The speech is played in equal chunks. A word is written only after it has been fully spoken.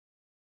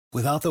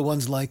Without the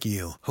ones like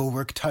you, who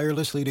work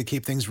tirelessly to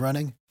keep things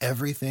running,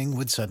 everything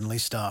would suddenly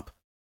stop.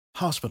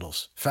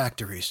 Hospitals,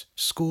 factories,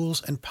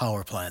 schools, and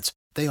power plants,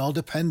 they all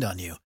depend on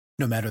you.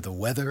 No matter the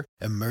weather,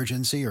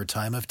 emergency, or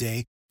time of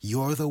day,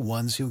 you're the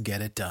ones who get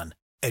it done.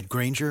 At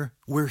Grainger,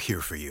 we're here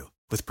for you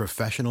with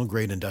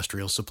professional-grade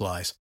industrial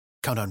supplies.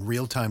 Count on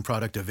real-time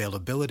product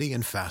availability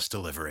and fast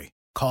delivery.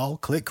 Call,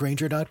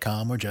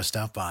 clickgrainger.com, or just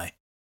stop by.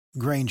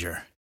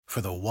 Grainger, for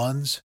the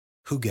ones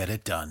who get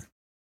it done.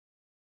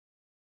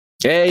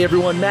 Hey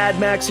everyone, Mad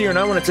Max here, and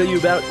I want to tell you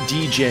about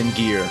DGen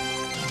Gear.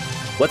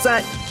 What's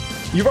that?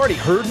 You've already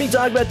heard me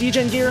talk about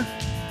DGen Gear?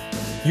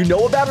 You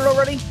know about it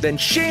already? Then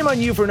shame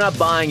on you for not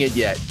buying it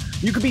yet.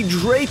 You could be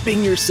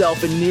draping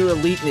yourself in near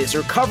eliteness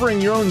or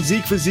covering your own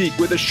Zeke physique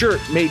with a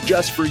shirt made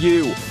just for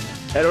you.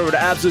 Head over to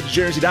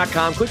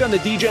AbsoluteDegeneracy.com, click on the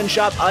DGen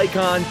Shop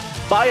icon,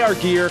 buy our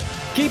gear,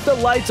 keep the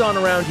lights on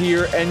around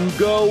here, and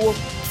go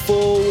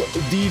full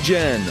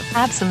DGen.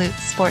 Absolute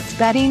Sports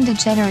Betting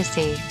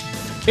Degeneracy.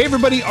 Hey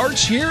everybody,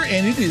 Arch here,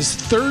 and it is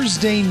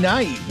Thursday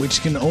night,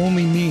 which can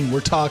only mean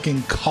we're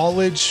talking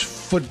college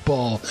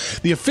football.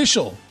 The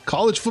official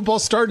college football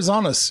start is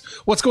on us.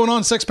 What's going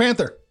on, Sex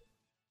Panther?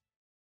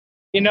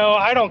 You know,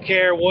 I don't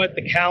care what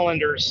the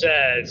calendar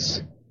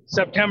says.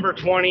 September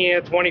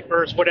 20th,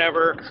 21st,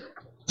 whatever.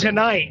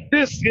 Tonight,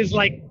 this is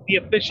like the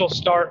official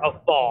start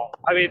of fall.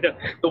 I mean,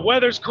 the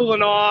weather's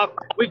cooling off.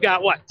 We've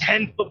got,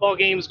 10 football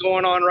games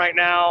going on right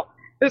now.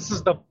 This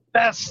is the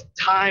best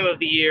time of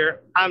the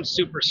year. I'm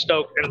super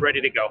stoked and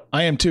ready to go.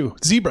 I am too.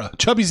 Zebra,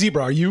 Chubby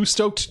Zebra, are you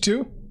stoked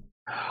too?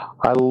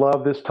 I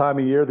love this time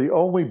of year. The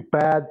only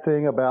bad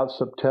thing about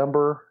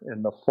September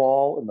and the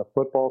fall and the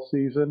football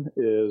season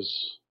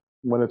is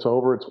when it's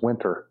over, it's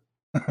winter.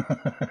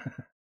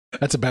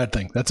 That's a bad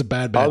thing. That's a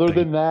bad Other thing.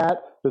 than that,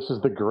 this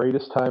is the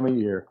greatest time of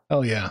year.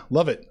 Oh yeah,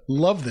 love it.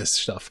 Love this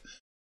stuff.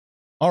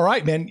 All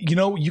right, man. You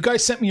know, you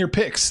guys sent me your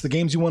picks, the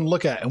games you want to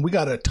look at, and we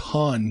got a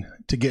ton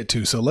to get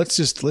to. So let's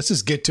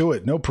just get to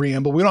it. No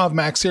preamble. We don't have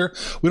Max here.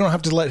 We don't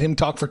have to let him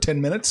talk for 10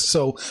 minutes.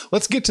 So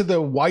let's get to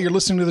the why you're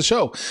listening to the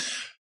show.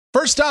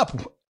 First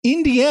up,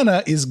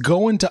 Indiana is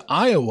going to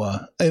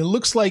Iowa. It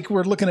looks like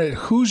we're looking at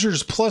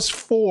Hoosiers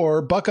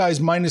 +4, Buckeyes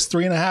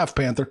 -3.5,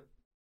 Panther.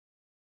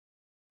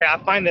 Yeah,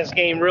 I find this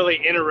game really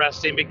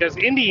interesting because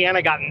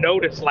Indiana got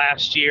noticed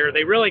last year.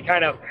 They really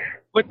kind of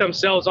put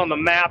themselves on the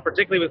map,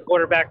 particularly with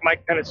quarterback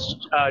Mike Penix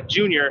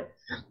Jr.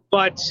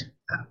 But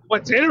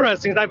what's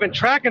interesting is I've been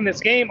tracking this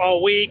game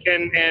all week,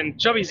 and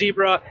Chubby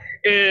Zebra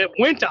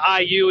went to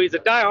IU. He's a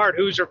diehard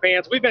Hoosier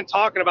fan. So we've been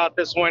talking about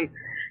this one,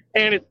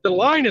 and the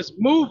line is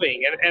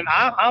moving. And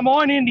I'm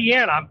on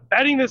Indiana. I'm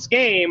betting this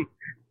game,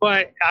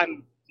 but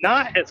I'm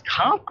not as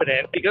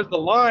confident because the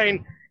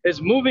line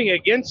is moving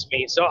against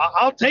me. So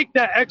I'll take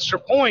that extra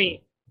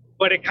point,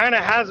 but it kind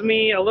of has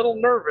me a little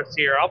nervous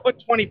here. I'll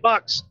put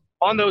 $20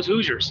 on those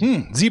Hoosiers.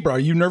 Zebra, are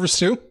you nervous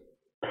too?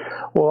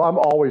 Well, I'm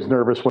always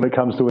nervous when it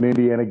comes to an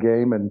Indiana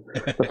game. And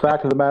the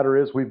fact of the matter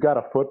is we've got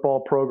a football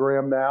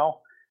program now.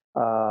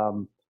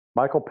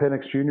 Michael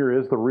Penix Jr.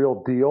 is the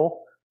real deal.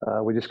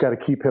 We just got to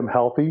keep him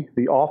healthy.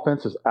 The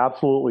offense is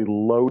absolutely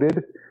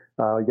loaded.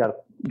 You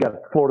got a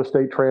Florida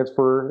State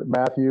transfer,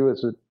 Matthew,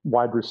 as a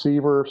wide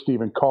receiver.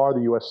 Stephen Carr,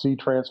 the USC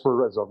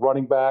transfer, as a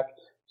running back.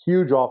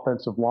 Huge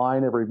offensive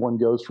line. Everyone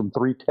goes from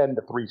 310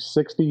 to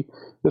 360.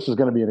 This is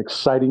going to be an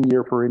exciting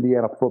year for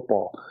Indiana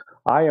football.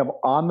 I am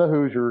on the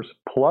Hoosiers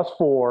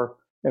 +4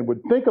 and would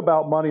think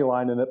about money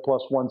lining at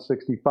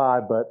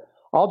 +165, but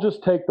I'll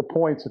just take the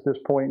points at this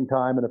point in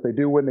time. And if they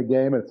do win the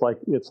game, it's like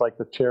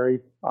the cherry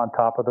on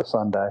top of the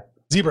sundae.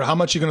 Zebra, how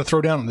much are you going to throw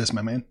down on this,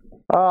 my man?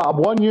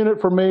 1 unit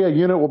for me. A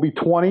unit will be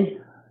 20.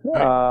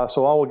 Right.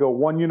 So I will go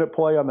 1 unit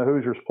play on the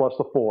Hoosiers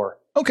 +4.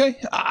 Okay.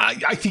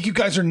 I think you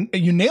guys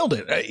you nailed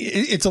it.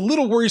 It's a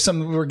little worrisome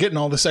that we're getting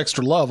all this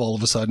extra love all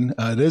of a sudden.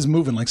 It is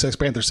moving, like Sex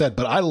Panther said,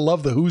 but I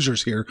love the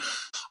Hoosiers here.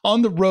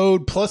 On the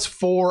road,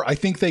 +4. I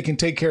think they can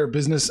take care of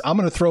business. I'm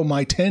going to throw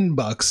my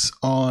 $10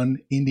 on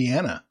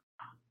Indiana.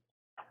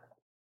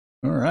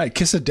 All right.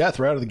 Kiss of death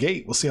right out of the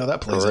gate. We'll see how that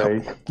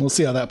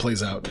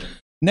plays out.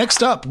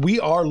 Next up, we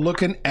are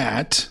looking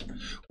at,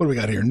 what do we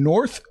got here?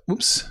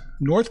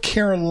 North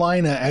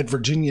Carolina at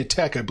Virginia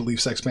Tech, I believe,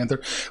 Sex Panther.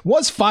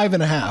 Was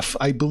 5.5.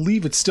 I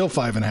believe it's still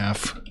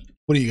 5.5.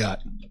 What do you got?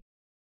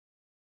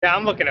 Yeah,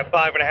 I'm looking at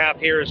 5.5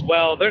 here as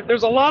well.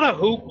 There's a lot of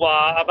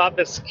hoopla about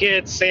this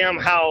kid, Sam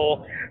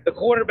Howell, the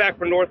quarterback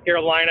for North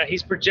Carolina.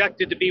 He's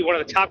projected to be one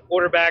of the top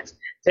quarterbacks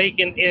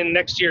taken in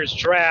next year's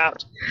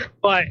draft.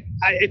 But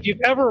if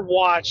you've ever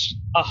watched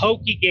a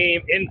Hokie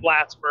game in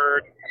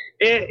Plattsburgh,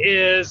 it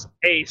is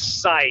a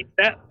sight.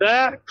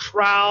 That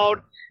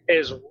crowd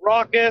is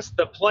raucous.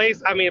 The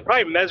place, it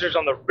probably measures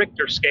on the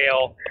Richter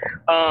scale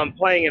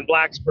playing in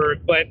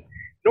Blacksburg. But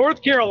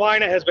North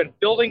Carolina has been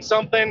building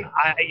something.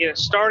 It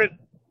started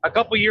a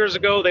couple years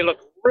ago. They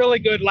looked really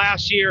good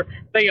last year.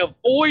 They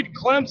avoid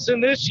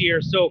Clemson this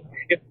year. So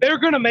if they're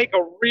going to make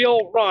a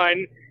real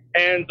run,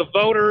 and the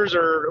voters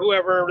or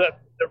whoever that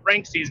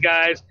ranks these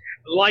guys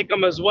like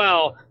them as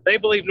well, they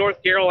believe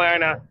North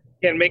Carolina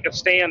can make a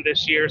stand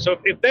this year. So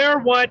if they're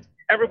what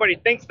everybody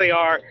thinks they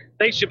are,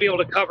 they should be able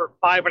to cover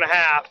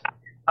 5.5.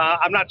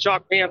 I'm not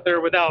Chalk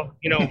Panther without,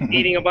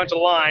 eating a bunch of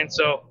lines.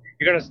 So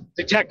you're going to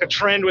detect a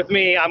trend with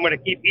me. I'm going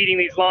to keep eating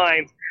these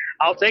lines.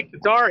 I'll take the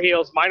Tar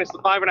Heels minus the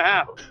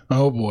 5.5.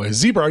 Oh boy,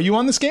 Zebra, are you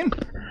on this game?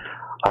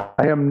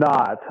 I am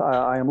not.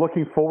 I am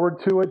looking forward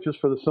to it just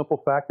for the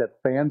simple fact that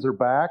fans are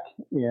back.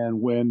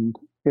 And when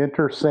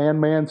Enter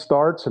Sandman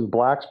starts in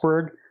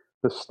Blacksburg,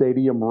 the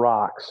stadium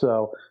rocks.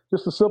 So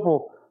just a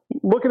simple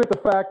looking at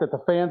the fact that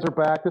the fans are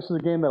back. This is a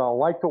game that I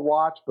like to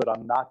watch, but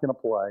I'm not going to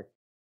play.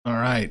 All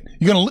right.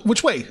 You're going to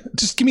which way?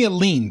 Just give me a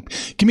lean.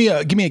 Give me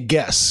a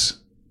guess.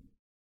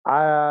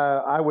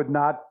 I would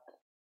not.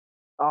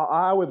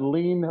 I would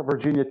lean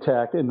Virginia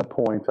Tech in the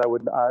points.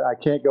 I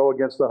can't go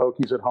against the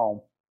Hokies at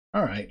home.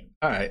 All right.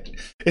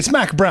 It's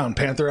Mac Brown,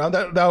 Panther.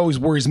 That always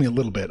worries me a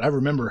little bit. I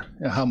remember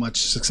how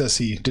much success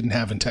he didn't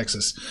have in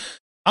Texas.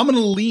 I'm going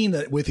to lean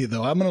it with you,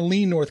 though. I'm going to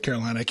lean North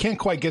Carolina. I can't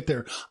quite get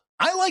there.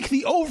 I like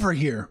the over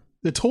here.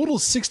 The total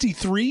is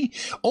 63,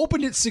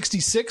 opened at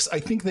 66. I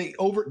think they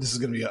over. This is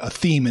going to be a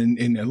theme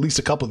in at least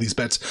a couple of these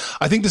bets.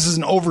 I think this is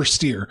an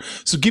oversteer.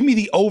 So give me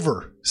the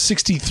over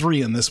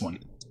 63 on this one.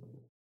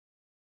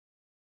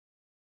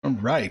 All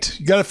right.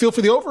 You got a feel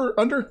for the over,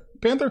 under,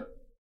 Panther?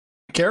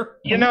 Care?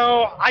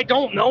 I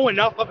don't know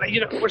enough of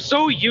it. We're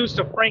so used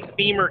to Frank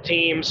Beamer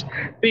teams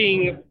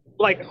being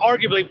like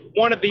arguably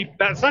one of the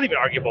best, it's not even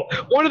arguable,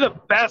 one of the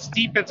best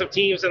defensive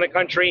teams in the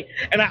country.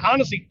 And I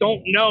honestly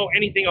don't know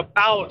anything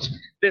about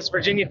this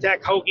Virginia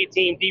Tech Hokie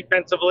team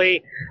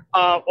defensively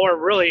or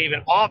really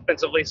even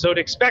offensively. So to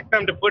expect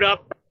them to put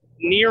up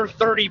near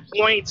 30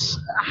 points,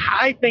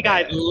 I think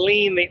I'd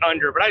lean the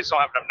under, but I just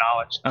don't have enough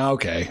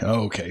knowledge.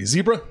 Okay.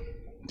 Zebra?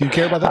 Do you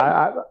care about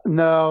that?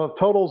 No,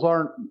 totals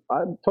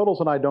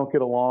and I don't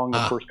get along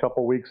the first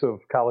couple weeks of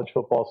college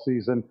football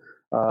season.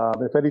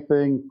 If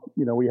anything,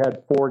 we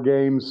had 4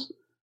 games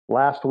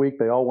last week.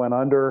 They all went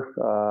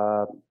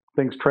under.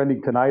 Things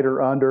trending tonight are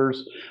unders.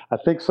 I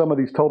think some of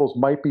these totals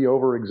might be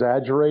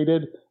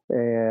over-exaggerated,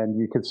 and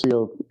you can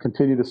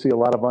continue to see a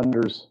lot of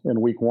unders in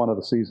week 1 of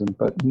the season,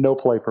 but no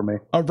play for me.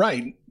 All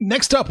right.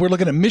 Next up, we're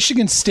looking at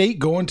Michigan State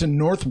going to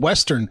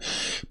Northwestern.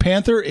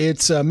 Panther,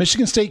 it's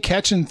Michigan State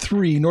catching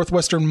 3,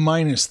 Northwestern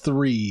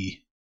 -3.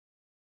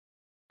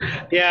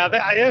 Yeah,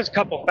 there's a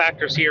couple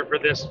factors here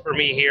for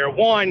me here.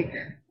 One,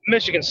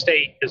 Michigan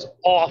State is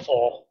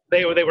awful.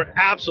 They were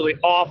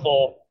absolutely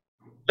awful.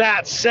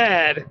 That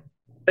said,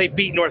 they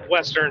beat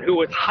Northwestern, who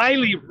was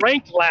highly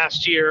ranked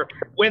last year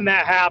when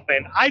that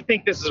happened. I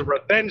think this is a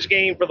revenge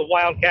game for the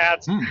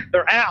Wildcats.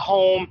 They're at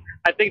home.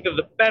 I think they're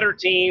the better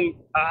team.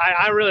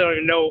 I really don't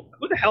even know.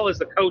 Who the hell is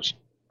the coach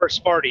for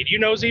Sparty? Do you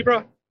know,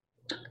 Zebra?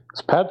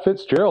 It's Pat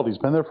Fitzgerald. He's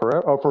been there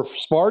forever. Oh, for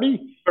Sparty?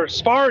 For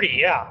Sparty,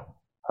 yeah.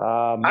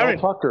 Mel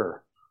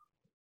Tucker.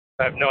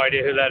 I have no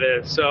idea who that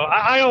is. So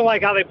I don't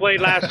like how they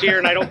played last year,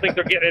 and I don't think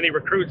they're getting any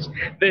recruits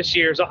this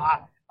year. So,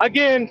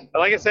 again,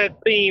 like I said,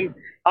 theme,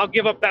 I'll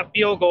give up that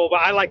field goal, but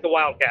I like the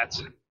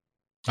Wildcats.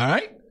 All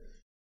right.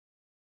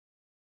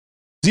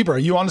 Zebra, are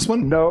you on this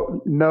one?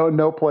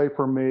 No play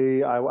for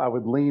me. I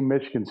would lean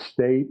Michigan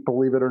State,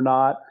 believe it or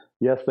not.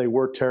 Yes, they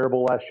were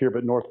terrible last year,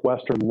 but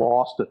Northwestern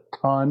lost a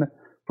ton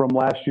from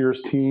last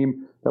year's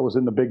team that was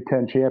in the Big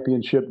Ten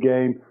championship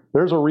game.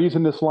 There's a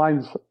reason this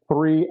line's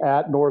 3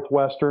 at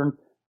Northwestern.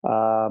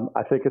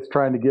 I think it's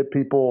trying to get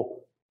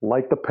people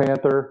like the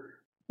Panther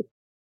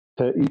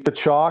to eat the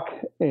chalk.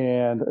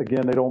 And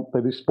again,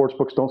 these sports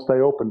books don't stay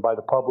open by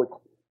the public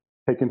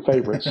taking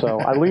favorites. So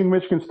I lean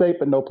Michigan State,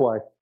 but no play.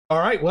 All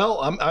right.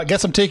 Well, I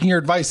guess I'm taking your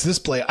advice this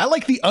play. I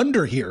like the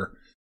under here.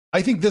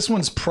 I think this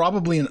one's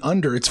probably an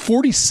under. It's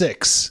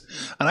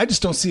 46, and I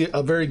just don't see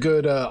a very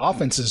good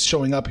offenses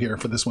showing up here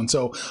for this one.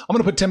 So I'm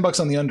going to put $10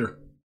 on the under.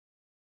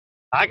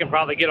 I can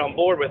probably get on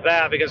board with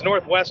that because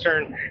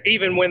Northwestern,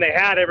 even when they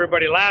had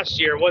everybody last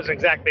year, wasn't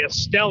exactly a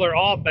stellar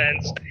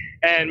offense.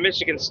 And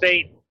Michigan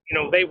State,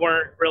 they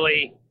weren't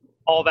really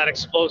all that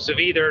explosive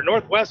either.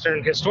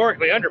 Northwestern,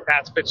 historically under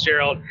Pat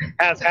Fitzgerald,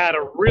 has had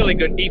a really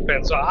good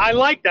defense. So I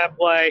like that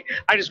play.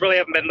 I just really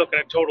haven't been looking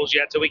at totals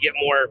yet until we get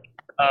more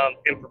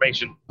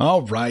information.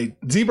 All right.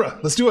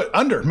 Zebra, let's do it.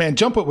 Under, man,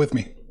 jump it with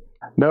me.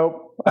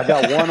 Nope. I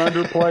got one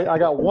under play. I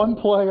got one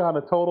play on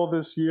a total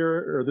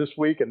this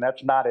week, and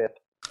that's not it.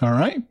 All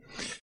right.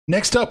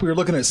 Next up, we're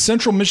looking at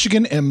Central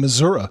Michigan and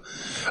Missouri.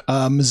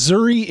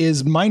 Missouri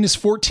is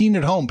 -14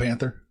 at home,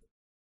 Panther.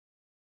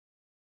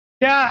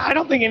 Yeah, I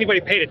don't think anybody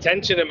paid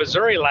attention to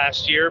Missouri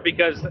last year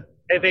because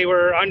they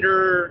were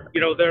under,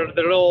 their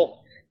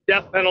little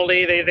death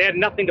penalty. They had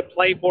nothing to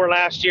play for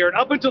last year. And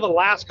up until the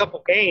last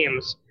couple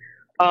games,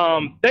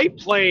 they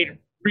played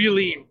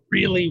really,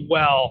 really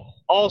well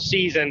all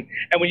season.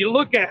 And when you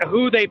look at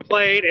who they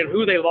played and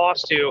who they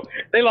lost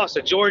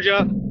to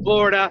Georgia,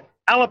 Florida,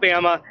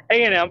 Alabama,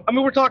 A&M. I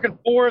mean, we're talking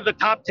 4 of the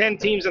top 10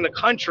 teams in the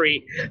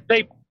country.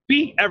 They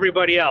beat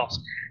everybody else.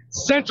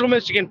 Central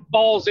Michigan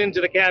falls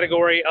into the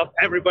category of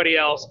everybody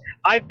else.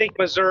 I think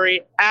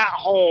Missouri at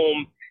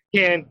home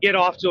can get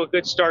off to a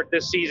good start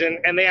this season,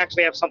 and they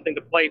actually have something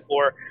to play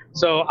for.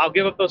 So I'll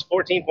give up those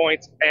 14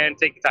 points and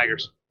take the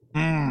Tigers.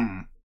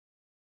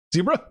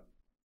 Zebra?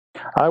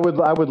 I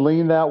would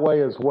lean that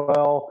way as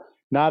well.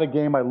 Not a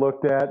game I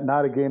looked at,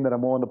 not a game that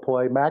I'm willing to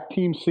play. MAC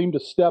teams seem to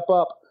step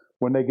up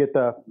when they get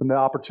the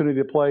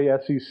opportunity to play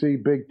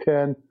SEC, Big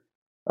Ten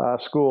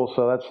schools.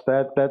 So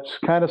that's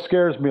kind of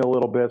scares me a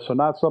little bit. So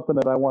not something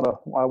that I want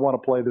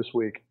to play this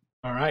week.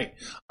 All right.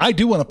 I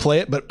do want to play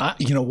it, but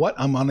you know what?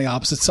 I'm on the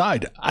opposite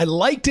side. I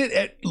liked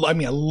it.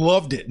 I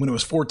loved it when it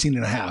was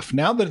 14.5.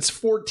 Now that it's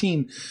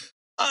 14,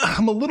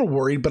 I'm a little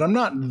worried, but I'm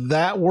not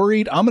that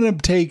worried. I'm going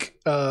to take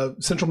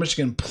Central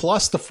Michigan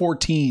plus the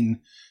 14,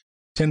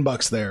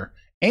 $10 there.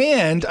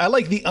 And I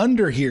like the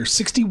under here.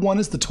 61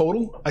 is the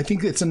total. I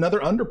think it's another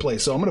underplay.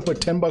 So I'm going to put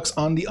 $10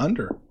 on the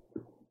under.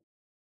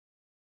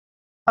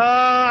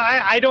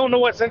 I don't know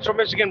what Central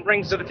Michigan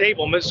brings to the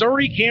table.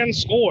 Missouri can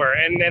score,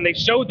 and they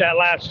showed that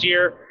last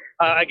year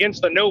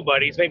against the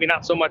nobodies. Maybe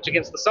not so much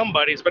against the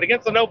somebodies, but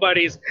against the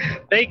nobodies,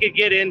 they could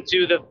get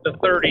into the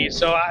 30s.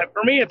 So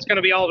for me, it's going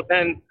to be all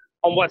depend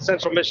on what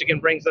Central Michigan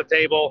brings to the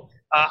table.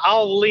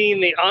 I'll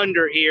lean the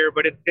under here,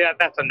 but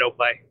that's a no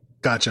play.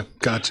 Gotcha.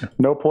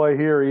 No play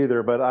here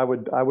either, but I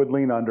would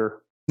lean under.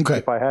 Okay.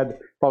 If I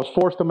was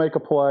forced to make a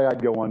play,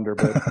 I'd go under,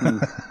 but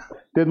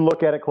didn't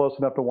look at it close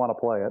enough to want to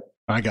play it.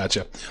 I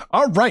gotcha.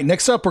 All right.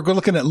 Next up, we're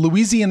looking at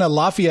Louisiana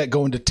Lafayette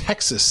going to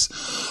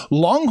Texas.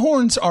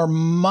 Longhorns are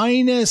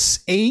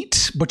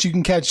 -8, but you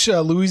can catch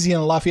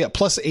Louisiana Lafayette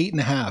plus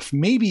 8.5,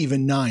 maybe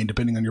even 9,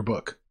 depending on your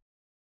book.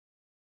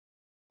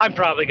 I'm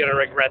probably going to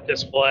regret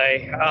this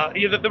play.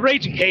 The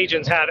Raging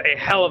Cajuns had a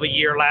hell of a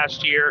year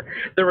last year.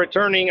 They're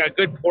returning a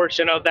good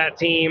portion of that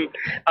team.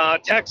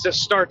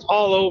 Texas starts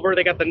all over.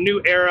 They got the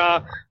new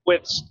era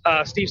with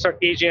Steve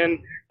Sarkisian.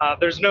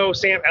 There's no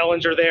Sam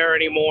Ehlinger there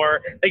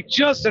anymore. They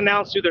just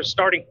announced who their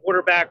starting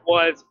quarterback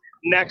was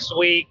next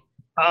week.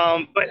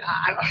 But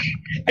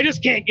I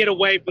just can't get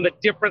away from the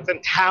difference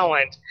in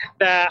talent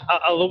that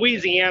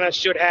Louisiana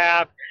should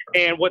have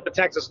and what the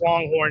Texas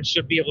Longhorns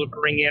should be able to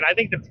bring in. I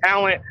think the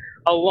talent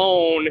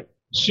alone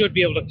should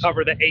be able to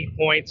cover the 8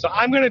 points. So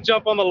I'm going to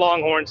jump on the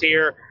Longhorns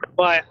here,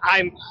 but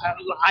I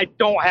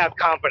don't have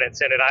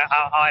confidence in it.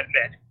 I'll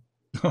admit.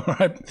 All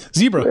right,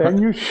 Zebra. And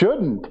you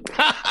shouldn't.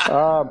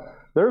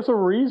 There's a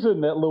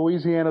reason that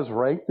Louisiana's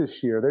ranked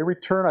this year. They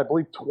return, I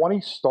believe, 20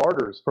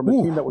 starters from a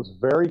team that was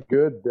very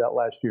good that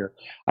last year.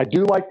 I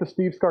do like the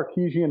Steve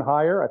Sarkisian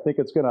hire. I think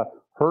it's going to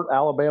hurt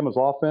Alabama's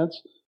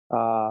offense,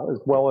 as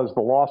well as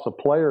the loss of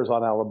players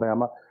on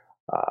Alabama.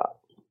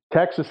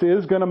 Texas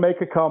is going to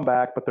make a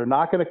comeback, but they're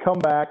not going to come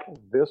back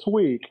this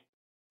week.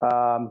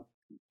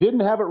 Didn't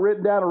have it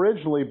written down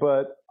originally,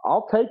 but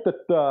I'll take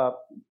the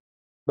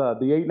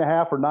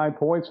 8.5 or 9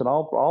 points, and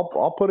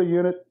I'll put a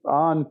unit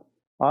on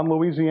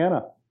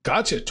Louisiana.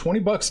 Gotcha.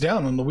 $20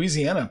 down on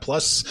Louisiana.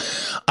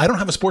 Plus, I don't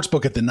have a sports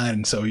book at the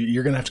 9, so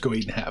you're going to have to go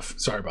 8.5.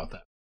 Sorry about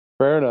that.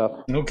 Fair enough.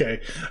 Okay.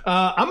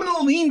 I'm going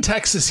to lean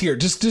Texas here.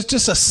 Just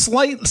a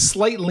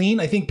slight lean.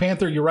 I think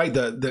Panther, you're right.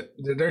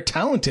 They're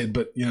talented,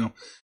 but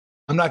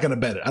I'm not going to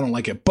bet it. I don't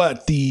like it.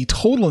 But the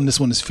total in this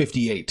one is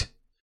 58.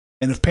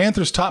 And if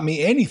Panthers taught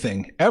me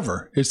anything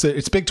ever,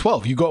 it's Big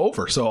 12. You go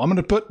over. So I'm going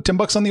to put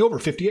 $10 on the over,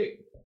 58.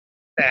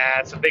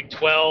 That's a Big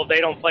 12. They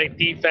don't play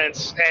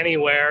defense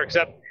anywhere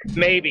except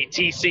maybe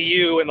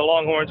TCU, and the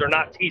Longhorns are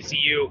not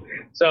TCU.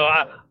 So,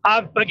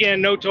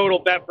 again, no total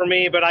bet for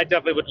me, but I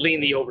definitely would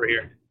lean the over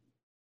here.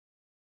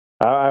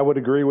 I would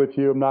agree with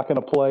you. I'm not going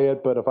to play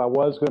it, but if I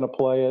was going to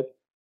play it,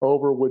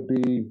 over would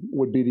be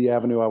the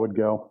avenue I would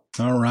go.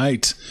 All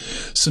right.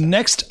 So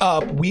next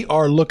up, we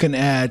are looking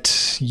at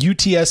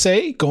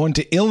UTSA going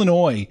to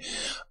Illinois.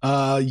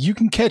 You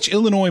can catch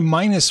Illinois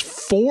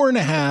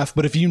 -4.5,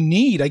 but if you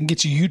need, I can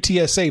get you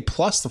UTSA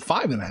plus the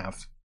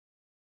 5.5.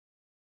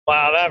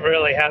 Wow, that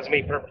really has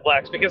me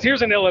perplexed because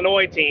here's an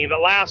Illinois team that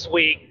last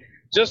week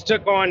just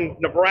took on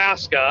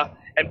Nebraska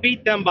and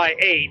beat them by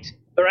 8.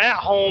 They're at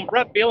home.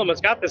 Brett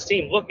Bielema's got this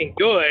team looking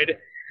good.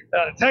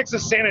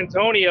 Texas San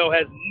Antonio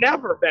has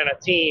never been a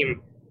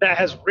team that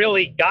has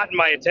really gotten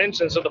my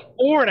attention. So the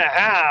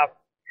 4.5,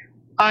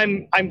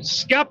 I'm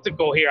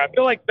skeptical here. I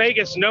feel like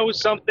Vegas knows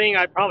something.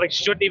 I probably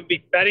shouldn't even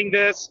be betting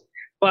this,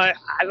 but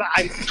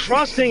I'm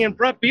trusting in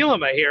Brett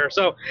Bielema here.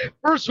 So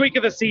first week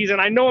of the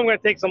season, I know I'm going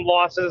to take some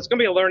losses. It's going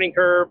to be a learning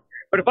curve.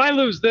 But if I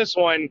lose this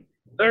one,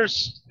 I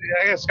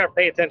just got to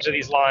pay attention to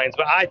these lines.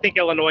 But I think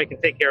Illinois can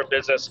take care of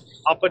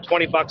business. I'll put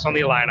 $20 on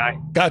the Illini.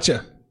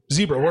 Gotcha.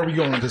 Zebra, where are we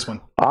going with this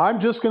one?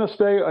 I'm just going to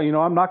stay.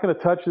 I'm not going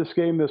to touch this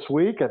game this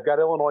week. I've got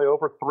Illinois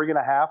over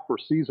 3.5 for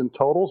season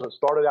totals. It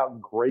started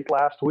out great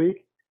last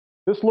week.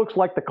 This looks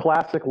like the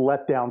classic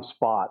letdown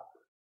spot.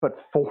 But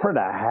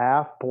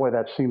 4.5, boy,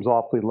 that seems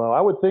awfully low.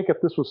 I would think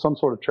if this was some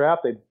sort of trap,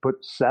 they'd put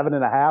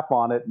 7.5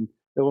 on it and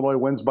Illinois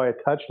wins by a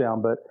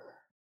touchdown. But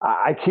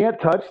I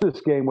can't touch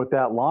this game with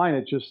that line.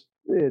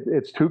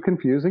 It's too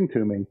confusing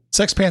to me.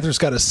 Sex Panther's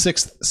got a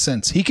sixth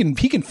sense. He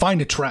can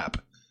find a trap.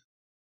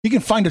 He can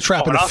find a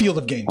trap in a field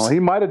of games. Well, he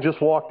might have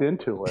just walked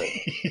into it.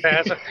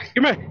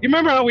 You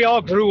remember how we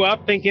all grew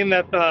up thinking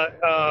that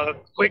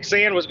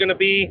quicksand was going to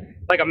be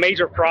like a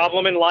major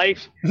problem in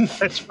life?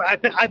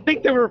 I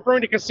think they were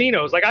referring to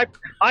casinos. Like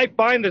I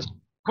find this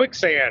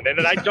quicksand, and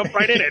then I jumped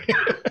right in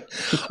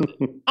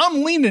it.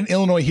 I'm leaning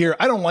Illinois here.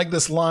 I don't like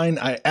this line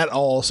at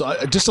all. So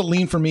just a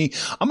lean for me.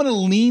 I'm going to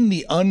lean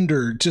the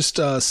under just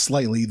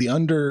slightly. The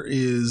under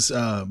is,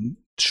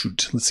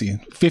 let's see,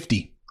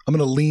 50. I'm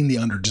going to lean the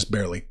under just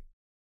barely.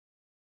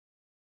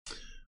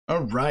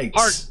 All right.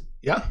 Hard.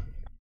 Yeah.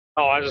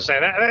 Oh, I was just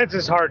saying that's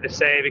just hard to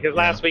say because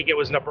last week it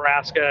was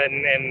Nebraska,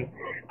 and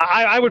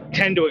I would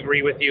tend to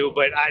agree with you,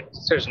 but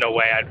there's no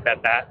way I'd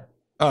bet that.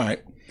 All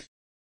right.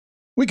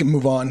 We can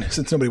move on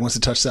since nobody wants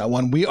to touch that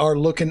one. We are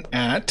looking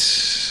at,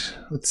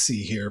 let's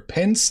see here,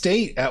 Penn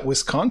State at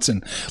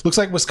Wisconsin. Looks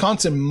like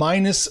Wisconsin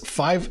minus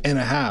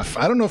 5.5.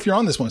 I don't know if you're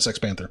on this one, Sex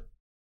Panther.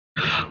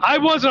 I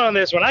wasn't on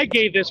this one. I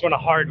gave this one a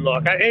hard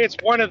look. It's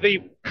one of the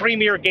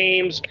premier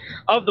games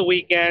of the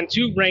weekend.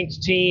 Two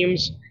ranked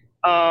teams.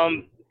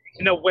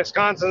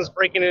 Wisconsin's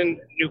breaking in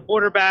new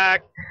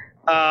quarterback.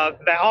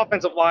 The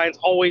offensive line's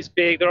always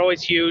big. They're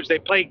always huge. They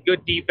play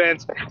good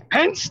defense.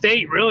 Penn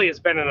State really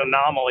has been an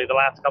anomaly the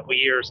last couple of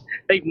years.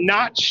 They've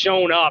not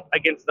shown up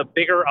against the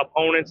bigger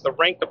opponents, the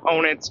ranked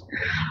opponents.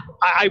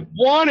 I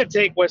want to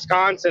take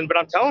Wisconsin, but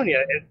I'm telling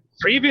you,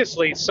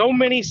 previously, so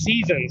many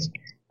seasons,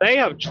 they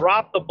have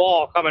dropped the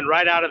ball coming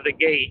right out of the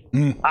gate.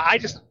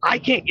 I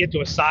can't get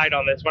to a side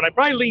on this one. I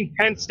probably lean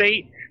Penn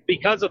State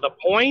because of the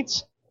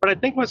points, but I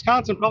think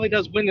Wisconsin probably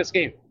does win this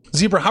game.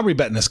 Zebra, how are we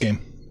betting this game?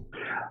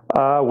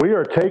 We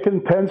are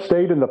taking Penn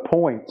State in the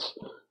points.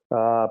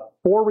 4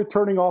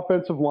 returning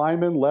offensive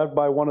linemen led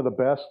by one of the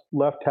best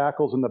left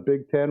tackles in the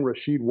Big Ten,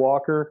 Rasheed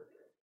Walker.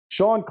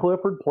 Sean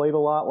Clifford played a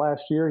lot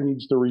last year. He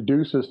needs to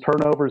reduce his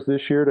turnovers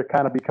this year to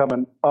kind of become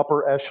an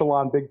upper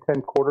echelon Big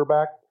Ten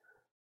quarterback.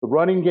 The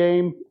running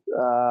game,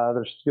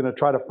 they're going to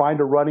try to find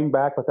a running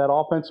back, but that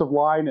offensive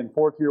line and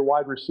fourth-year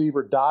wide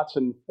receiver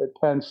Dotson at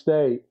Penn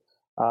State.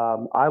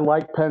 I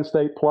like Penn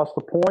State plus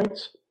the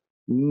points.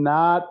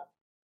 Not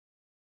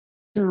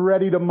too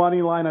ready to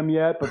money line them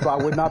yet, but I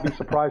would not be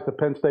surprised if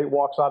Penn State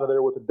walks out of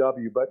there with a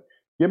W. But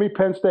give me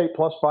Penn State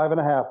plus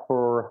 5.5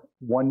 for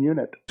 1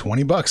 unit.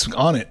 $20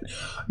 on it,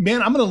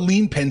 man. I'm going to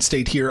lean Penn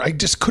State here. I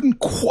just couldn't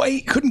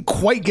quite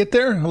get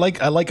there.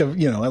 I like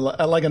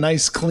a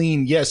nice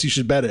clean. Yes, you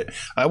should bet it.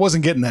 I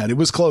wasn't getting that. It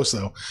was close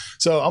though.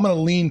 So I'm going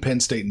to lean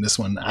Penn State in this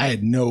one. I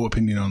had no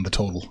opinion on the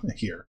total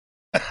here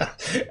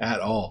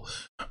at all.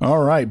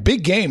 All right.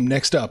 Big game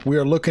next up. We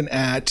are looking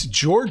at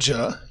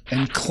Georgia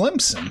and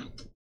Clemson.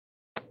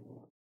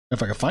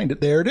 If I can find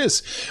it, there it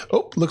is.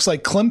 Oh, looks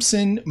like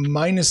Clemson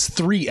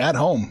 -3 at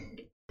home.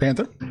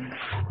 Panther?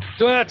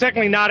 So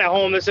technically not at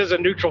home. This is a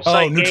neutral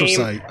site game. Oh, neutral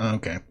site.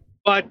 Okay.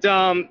 But,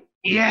 the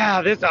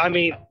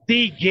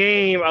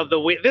game of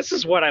the week. This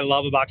is what I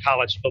love about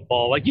college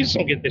football. Like, you just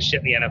don't get this shit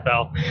in the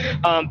NFL.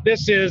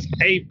 This is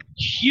a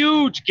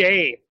huge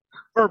game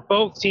for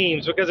both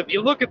teams because if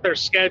you look at their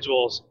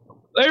schedules,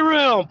 they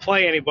really don't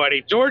play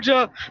anybody.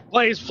 Georgia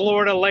plays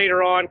Florida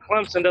later on.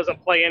 Clemson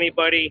doesn't play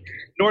anybody.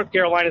 North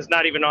Carolina's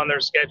not even on their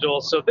schedule.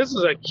 So this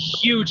is a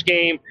huge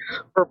game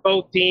for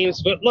both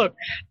teams. But look,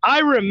 I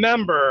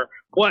remember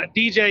what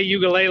DJ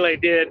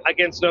Uiagalelei did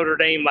against Notre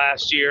Dame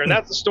last year, and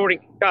that's the starting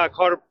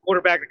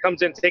quarterback that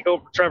comes in to take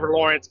over Trevor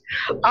Lawrence.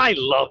 I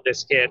love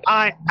this kid.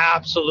 I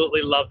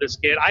absolutely love this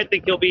kid. I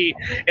think he'll be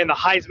in the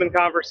Heisman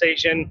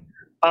conversation.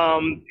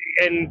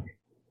 And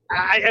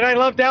I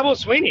love Dabo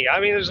Swinney. I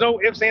mean, there's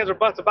no ifs, ands, or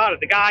buts about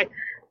it. The guy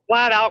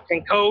flat out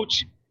can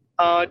coach.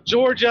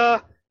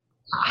 Georgia,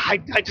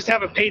 I just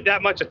haven't paid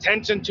that much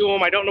attention to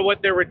them. I don't know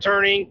what they're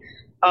returning.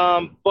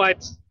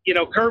 But,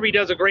 Kirby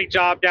does a great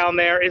job down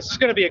there. It's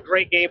going to be a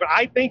great game. But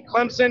I think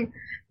Clemson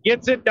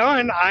gets it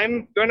done.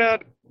 I'm going to,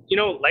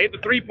 lay the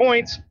 3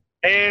 points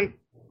and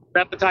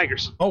bet the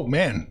Tigers. Oh,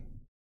 man.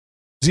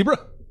 Zebra?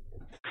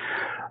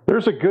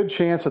 There's a good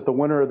chance that the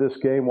winner of this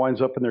game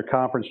winds up in their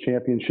conference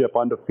championship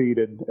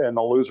undefeated, and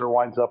the loser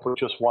winds up with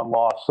just 1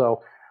 loss.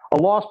 So a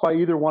loss by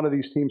either one of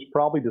these teams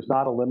probably does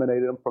not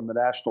eliminate them from the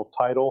national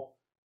title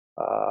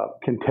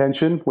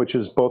contention, which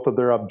is both of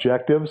their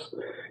objectives.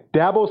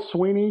 Dabo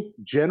Swinney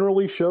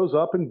generally shows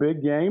up in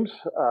big games.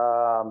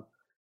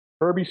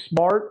 Kirby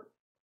Smart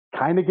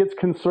kind of gets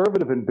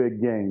conservative in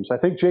big games. I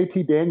think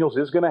JT Daniels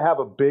is going to have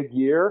a big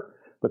year,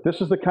 but this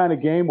is the kind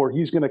of game where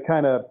he's going to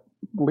kind of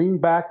lean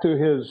back to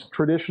his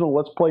traditional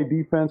let's play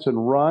defense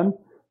and run.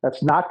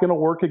 That's not going to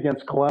work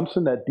against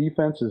Clemson. That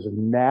defense is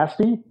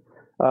nasty.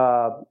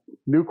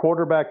 New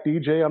quarterback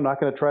DJ, I'm not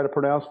going to try to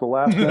pronounce the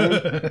last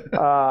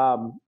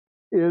name,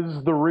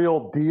 is the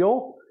real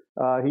deal.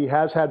 He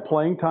has had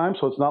playing time,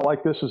 so it's not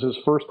like this is his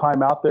first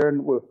time out there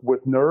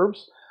with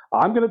nerves.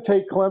 I'm going to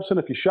take Clemson.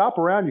 If you shop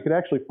around, you can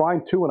actually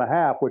find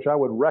 2.5, which I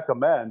would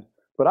recommend,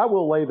 but I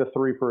will lay the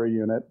 3 for a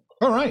unit.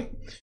 All right.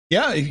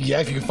 Yeah,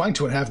 if you can find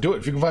 2.5, do it.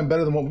 If you can find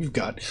better than what we've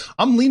got.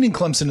 I'm leaning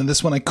Clemson in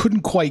this one. I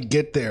couldn't quite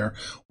get there.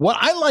 What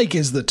I like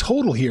is the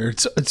total here.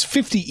 It's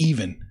 50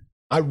 even.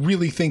 I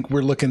really think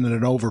we're looking at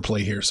an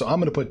overplay here. So I'm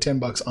going to put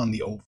 $10 on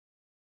the over.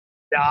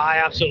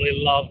 I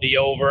absolutely love the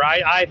over.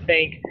 I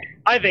think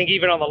I think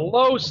even on the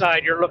low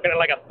side, you're looking at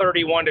like a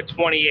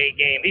 31-28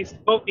 game.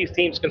 Both these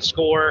teams can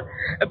score.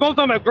 And both of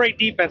them have great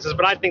defenses,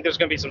 but I think there's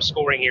going to be some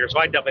scoring here, so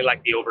I definitely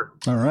like the over.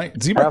 All right.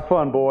 Zebra. Have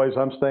fun, boys.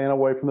 I'm staying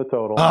away from the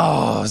total.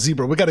 Oh,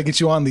 Zebra, we got to get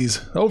you on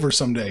these over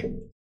someday.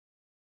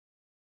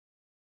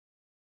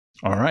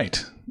 All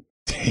right.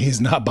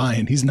 He's not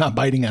buying. He's not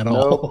biting at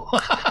all.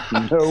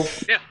 Nope.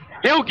 Yeah,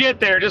 he'll get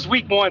there. Just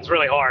week one's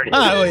really hard.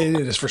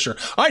 It is for sure.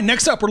 All right,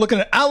 next up, we're looking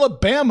at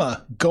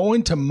Alabama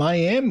going to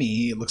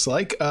Miami, it looks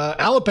like.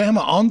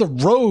 Alabama on the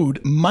road,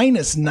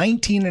 minus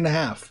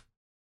 19.5.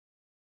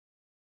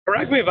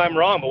 Correct me if I'm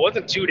wrong, but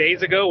wasn't 2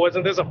 days ago,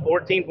 wasn't this a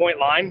 14-point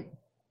line?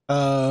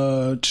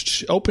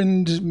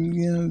 Opened,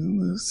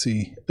 let's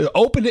see.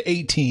 Opened at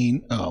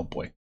 18. Oh,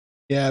 boy.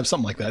 Yeah,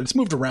 something like that. It's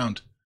moved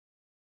around.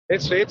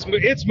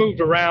 It's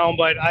moved around,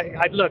 but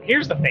I look,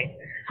 here's the thing.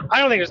 I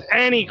don't think there's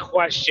any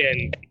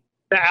question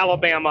that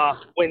Alabama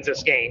wins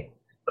this game.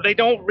 But they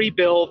don't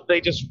rebuild,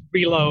 they just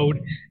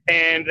reload,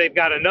 and they've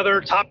got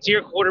another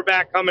top-tier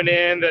quarterback coming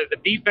in. The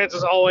defense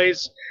is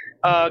always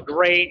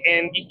great,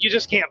 and you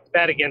just can't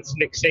bet against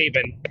Nick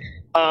Saban.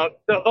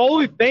 The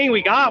only thing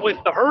we got with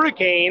the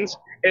Hurricanes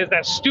is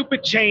that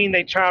stupid chain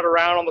they trot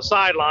around on the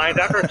sidelines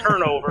after a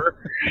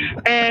turnover,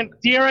 and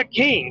D'Eriq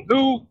King,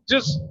 who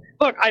just –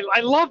 look, I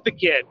love the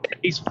kid.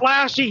 He's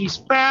flashy, he's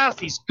fast,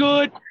 he's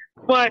good,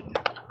 but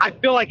I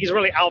feel like he's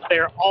really out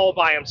there all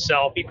by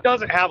himself. He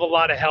doesn't have a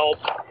lot of help.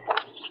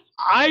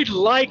 I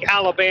like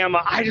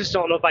Alabama. I just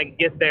don't know if I can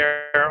get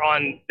there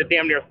on the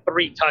damn near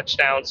 3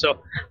 touchdowns.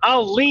 So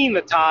I'll lean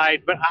the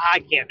Tide, but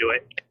I can't do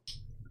it.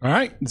 All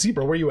right.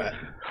 Zebra, where you at?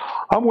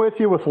 I'm with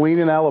you with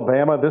leaning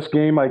Alabama. This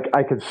game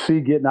I could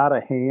see getting out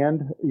of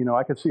hand.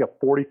 I could see a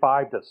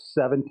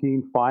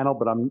 45-17 final,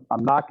 but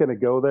I'm not going to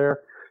go there.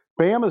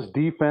 Bama's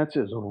defense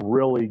is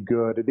really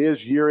good. It is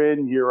year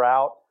in, year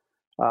out.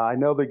 I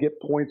know they get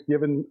points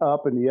given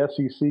up in the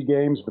SEC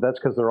games, but that's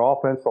because their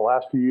offense the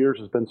last few years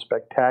has been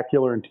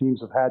spectacular and teams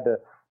have had to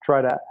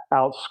try to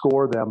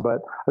outscore them.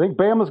 But I think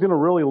Bama's going to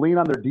really lean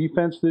on their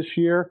defense this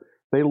year.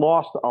 They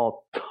lost a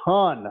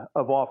ton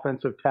of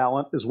offensive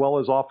talent as well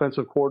as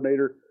offensive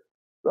coordinator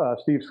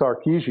Steve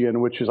Sarkisian,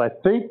 which is, I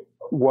think,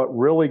 what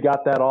really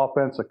got that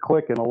offense a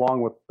clicking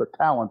along with the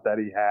talent that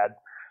he had.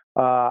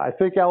 I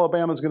think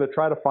Alabama's going to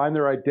try to find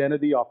their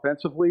identity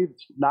offensively.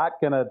 It's not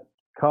going to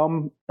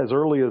come as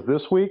early as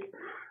this week.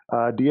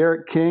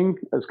 D'Eriq King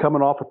is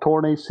coming off a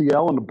torn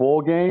ACL in the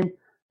bowl game.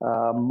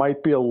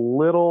 Might be a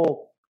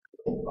little,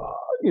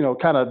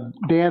 kind of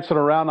dancing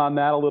around on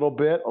that a little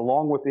bit,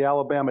 along with the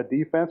Alabama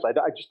defense. I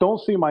just don't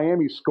see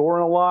Miami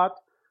scoring a lot.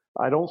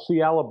 I don't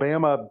see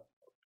Alabama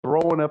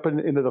throwing up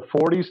into the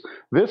 40s.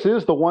 This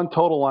is the one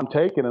total I'm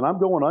taking, and I'm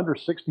going under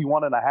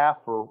 61.5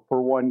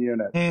 for one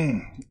unit.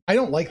 I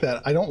don't like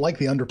that. I don't like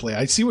the underplay.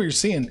 I see what you're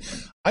seeing.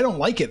 I don't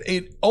like it.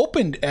 It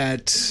opened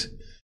at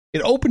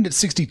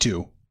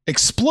 62,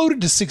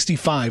 exploded to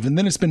 65, and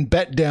then it's been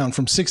bet down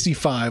from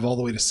 65 all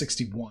the way to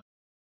 61.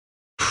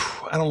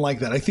 I don't like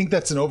that. I think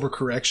that's an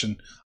overcorrection.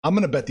 I'm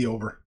going to bet the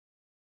over.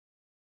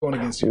 Going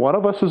against you. One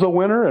of us is a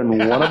winner, and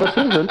one of us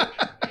isn't.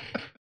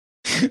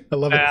 I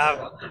love it.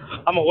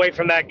 I'm away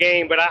from that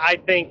game, but I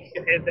think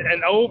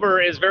an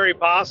over is very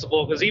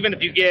possible because even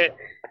if you get,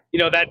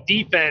 that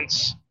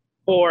defense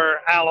for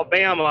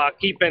Alabama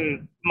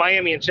keeping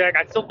Miami in check,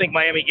 I still think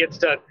Miami gets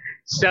to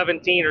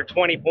 17 or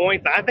 20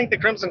 points. I think the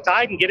Crimson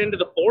Tide can get into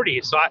the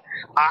 40s, so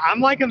I'm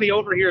liking the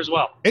over here as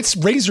well. It's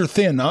razor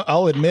thin,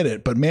 I'll admit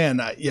it, but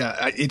man,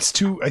 it's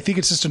too. I think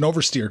it's just an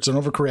oversteer. It's an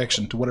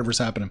overcorrection to whatever's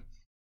happening.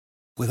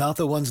 Without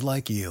the ones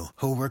like you,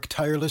 who work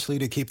tirelessly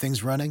to keep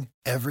things running,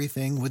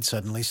 everything would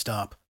suddenly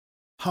stop.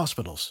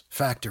 Hospitals,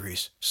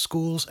 factories,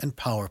 schools, and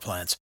power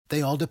plants,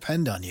 they all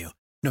depend on you.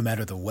 No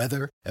matter the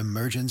weather,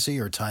 emergency,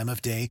 or time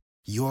of day,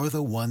 you're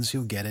the ones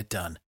who get it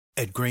done.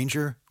 At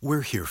Grainger,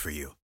 we're here for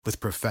you with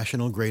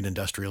professional-grade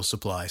industrial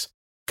supplies.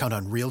 Count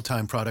on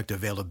real-time product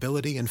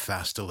availability and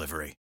fast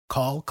delivery.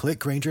 Call, click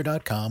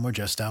Grainger.com, or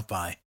just stop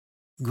by.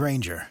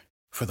 Grainger,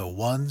 for the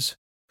ones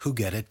who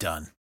get it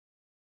done.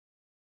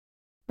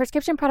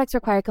 Prescription products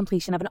require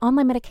completion of an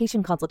online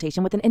medication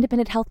consultation with an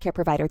independent healthcare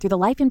provider through the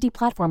LifeMD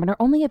platform and are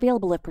only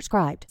available if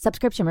prescribed.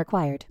 Subscription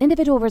required.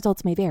 Individual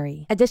results may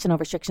vary. Additional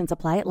restrictions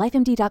apply at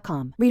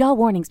lifemd.com. Read all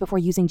warnings before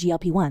using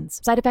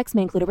GLP-1s. Side effects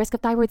may include a risk of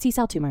thyroid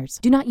C-cell tumors.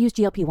 Do not use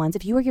GLP-1s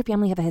if you or your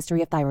family have a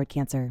history of thyroid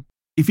cancer.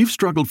 If you've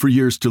struggled for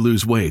years to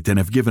lose weight and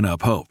have given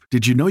up hope,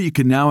 did you know you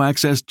can now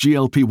access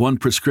GLP-1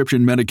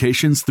 prescription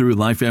medications through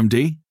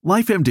LifeMD?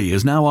 LifeMD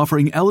is now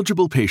offering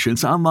eligible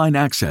patients online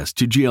access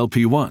to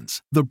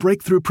GLP-1s, the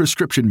breakthrough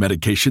prescription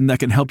medication that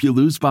can help you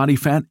lose body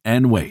fat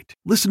and weight.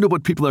 Listen to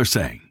what people are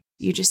saying.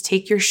 You just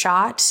take your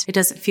shot. It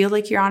doesn't feel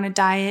like you're on a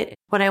diet.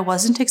 What I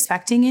wasn't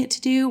expecting it to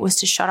do was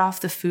to shut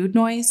off the food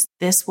noise.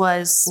 This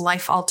was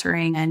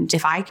life-altering, and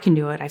if I can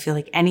do it, I feel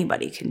like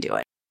anybody can do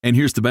it. And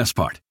here's the best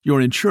part.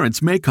 Your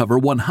insurance may cover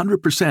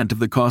 100% of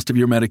the cost of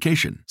your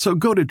medication. So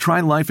go to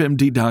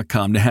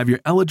TryLifeMD.com to have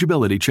your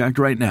eligibility checked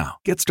right now.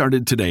 Get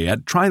started today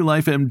at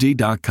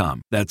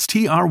TryLifeMD.com. That's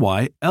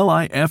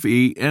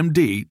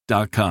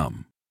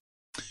TryLifeMD.com.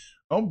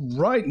 All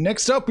right.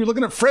 Next up, we're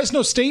looking at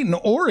Fresno State and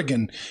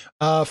Oregon.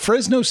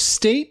 Fresno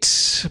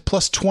State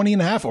plus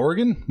 20.5.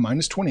 Oregon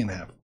minus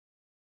 20.5.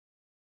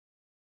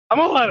 I'm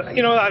going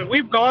to let,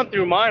 we've gone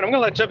through mine. I'm going to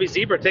let Chubby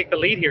Zebra take the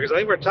lead here because I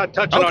think we're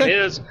touching on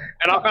his, and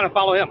I'll kind of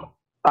follow him.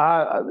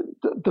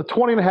 The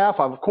 20.5,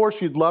 of course,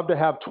 you'd love to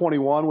have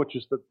 21, which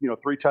is the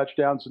 3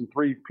 touchdowns and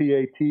 3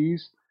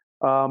 PATs.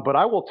 But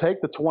I will take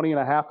the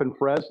 20.5 in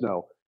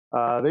Fresno.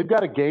 They've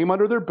got a game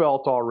under their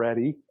belt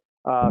already.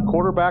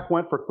 Quarterback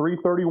went for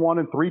 331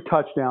 and 3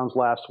 touchdowns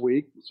last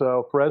week,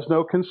 so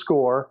Fresno can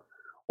score.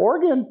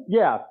 Oregon,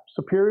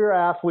 superior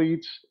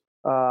athletes,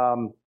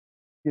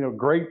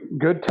 great,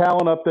 good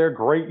talent up there,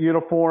 great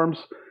uniforms.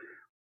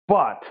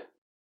 But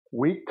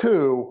week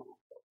 2,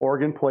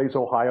 Oregon plays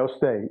Ohio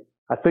State.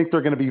 I think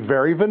they're going to be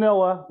very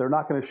vanilla. They're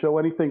not going to show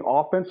anything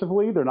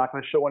offensively. They're not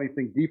going to show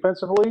anything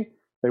defensively.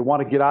 They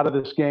want to get out of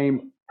this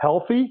game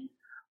healthy.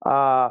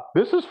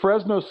 This is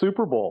Fresno's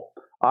Super Bowl.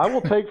 I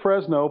will take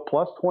Fresno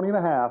plus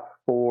 20.5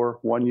 for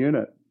 1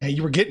 unit. Hey,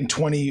 you were getting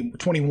 20,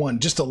 21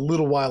 just a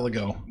little while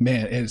ago.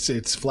 Man,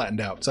 it's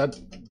flattened out. So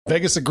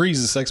Vegas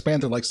agrees, as Sex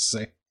Panther likes to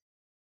say.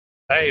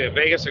 Hey,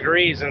 Vegas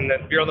agrees, and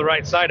if you're on the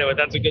right side of it,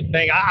 that's a good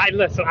thing.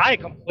 Listen, I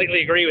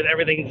completely agree with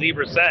everything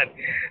Zebra said.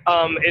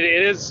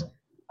 It is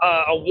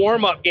a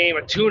warm-up game,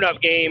 a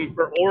tune-up game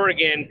for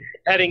Oregon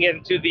heading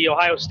into the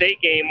Ohio State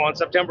game on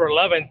September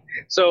 11th.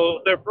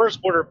 So their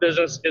first order of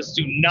business is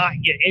to not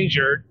get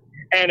injured,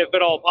 and if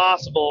at all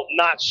possible,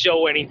 not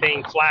show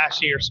anything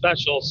flashy or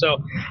special. So,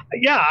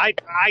 I'm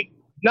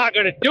not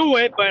going to do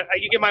it, but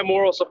you get my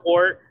moral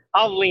support.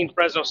 I'll lean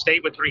Fresno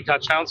State with 3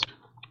 touchdowns.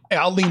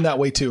 Yeah, I'll lean that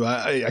way too.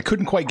 I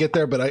couldn't quite get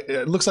there, but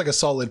it looks like a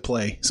solid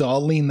play, so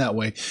I'll lean that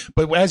way.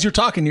 But as you're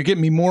talking, you're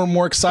getting me more and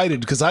more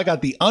excited because I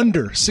got the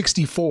under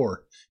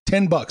 64,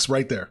 $10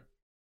 right there.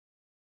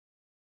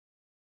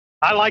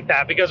 I like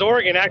that because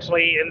Oregon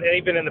actually, and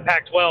even in the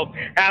Pac-12,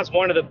 has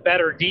one of the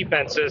better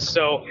defenses.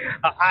 So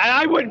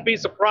I wouldn't be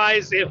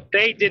surprised if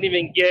they didn't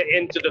even get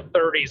into the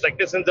 30s. Like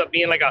this ends up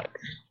being like a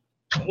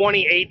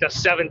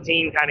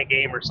 28-17 kind of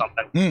game or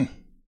something.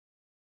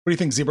 What do you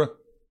think, Zebra?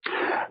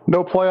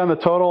 No play on the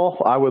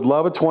total. I would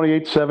love a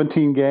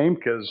 28-17 game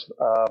because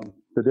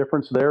the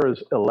difference there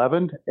is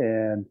 11,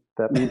 and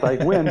that means I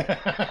win.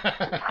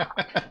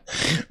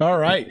 All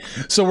right.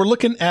 So we're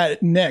looking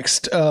at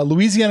next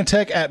Louisiana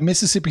Tech at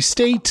Mississippi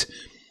State.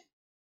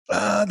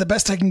 The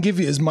best I can give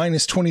you is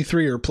minus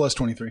 23 or plus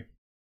 23.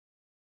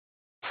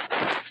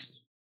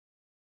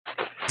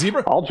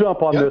 Zebra? I'll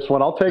jump on this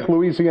one. I'll take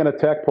Louisiana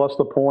Tech plus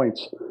the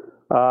points.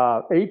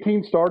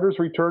 18 starters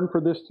returned for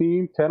this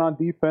team, 10 on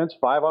defense,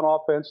 5 on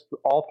offense,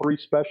 all 3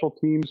 special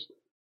teams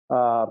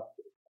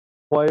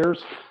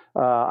players.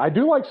 I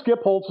do like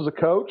Skip Holtz as a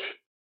coach.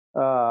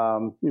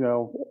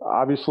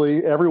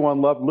 Obviously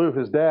everyone loved Lou,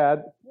 his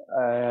dad,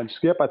 and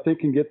Skip, I think,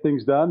 can get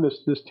things done.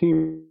 This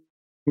team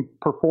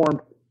performed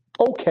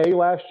okay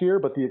last year,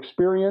 but the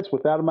experience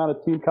with that amount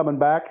of team coming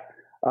back,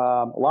 a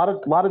lot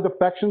of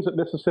defections at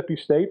Mississippi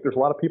State. There's a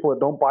lot of people that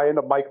don't buy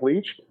into Mike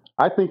Leach.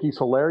 I think he's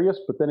hilarious,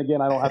 but then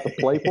again, I don't have to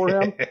play for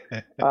him.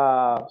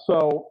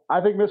 So I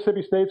think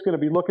Mississippi State's going to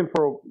be looking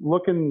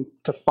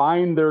to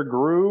find their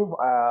groove.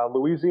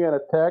 Louisiana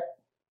Tech,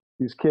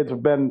 these kids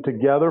have been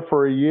together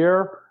for a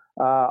year.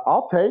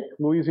 I'll take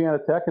Louisiana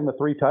Tech in the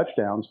 3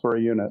 touchdowns for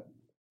a unit.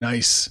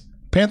 Nice.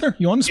 Panther,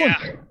 you on this one?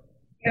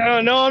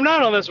 No, I'm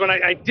not on this one.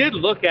 I did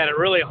look at it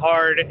really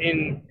hard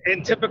in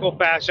typical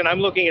fashion. I'm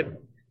looking at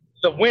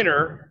the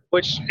winner,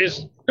 which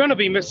is going to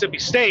be Mississippi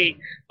State.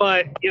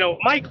 But,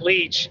 Mike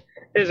Leach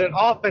is an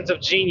offensive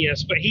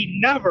genius, but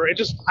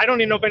I don't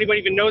even know if anybody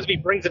even knows if he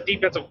brings a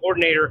defensive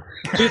coordinator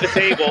to the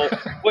table,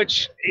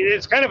 which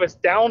is kind of his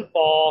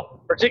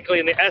downfall, particularly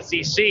in the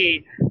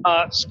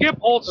SEC. Skip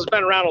Holtz has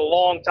been around a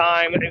long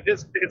time.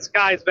 This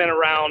guy's been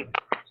around,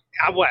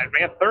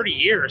 30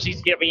 years.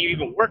 He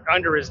even worked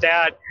under his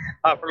dad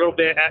for a little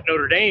bit at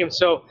Notre Dame.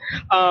 So,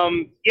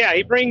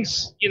 he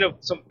brings,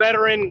 some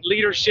veteran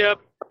leadership,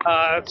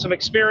 some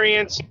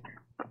experience.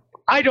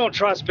 I don't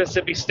trust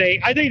Mississippi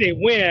State. I think they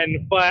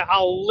win, but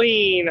I'll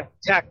lean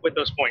Tech with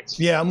those points.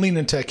 Yeah, I'm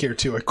leaning Tech here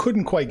too. I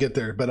couldn't quite get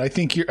there, but I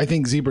think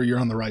Zebra, you're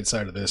on the right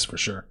side of this for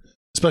sure.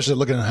 Especially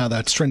looking at how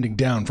that's trending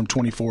down from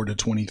 24 to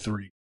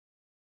 23.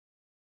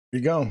 There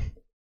you go.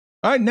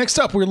 All right, next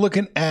up, we're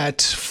looking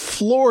at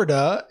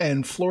Florida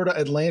and Florida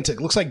Atlantic.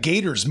 Looks like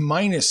Gators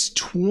minus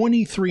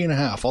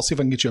 23.5. I'll see if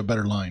I can get you a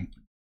better line.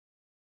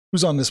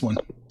 Who's on this one?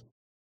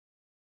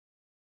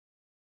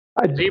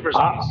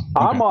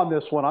 I'm on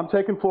this one. I'm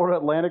taking Florida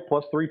Atlantic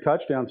plus 3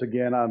 touchdowns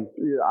again.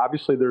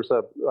 Obviously, there's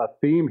a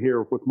theme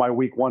here with my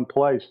week 1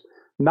 plays.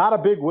 Not a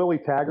big Willie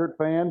Taggart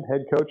fan,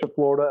 head coach of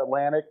Florida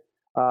Atlantic.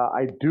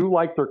 I do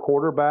like their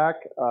quarterback,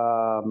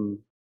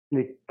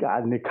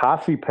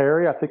 Nikasi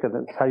Perry. I think that's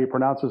how you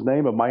pronounce his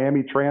name, a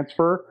Miami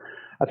transfer.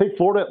 I think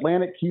Florida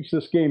Atlantic keeps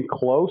this game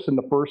close in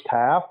the first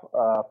half.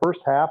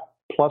 First half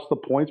plus the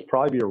points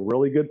probably be a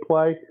really good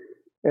play.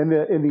 In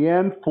the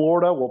end,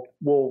 Florida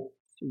will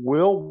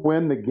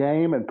win the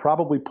game and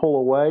probably pull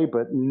away,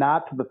 but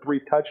not to the 3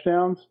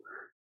 touchdowns.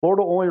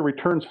 Florida only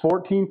returns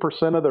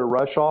 14% of their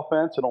rush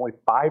offense and only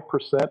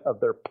 5% of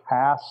their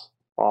pass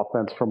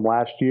offense from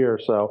last year.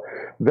 So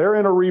they're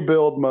in a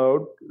rebuild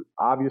mode.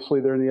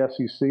 Obviously, they're in the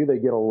SEC. They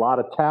get a lot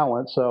of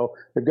talent. So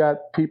they've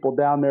got people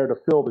down there to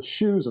fill the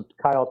shoes of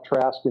Kyle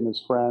Trask and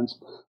his friends.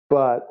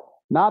 But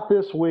not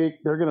this week.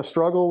 They're going to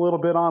struggle a little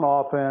bit on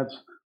offense.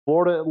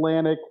 Florida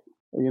Atlantic,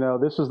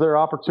 this is their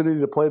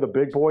opportunity to play the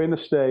big boy in the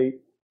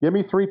state. Give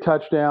me 3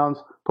 touchdowns,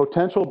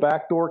 potential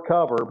backdoor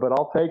cover, but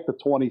I'll take the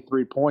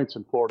 23 points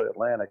in Florida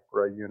Atlantic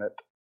for a unit.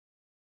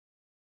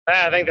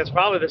 I think that's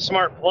probably the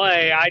smart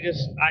play. I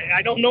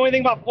don't know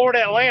anything about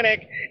Florida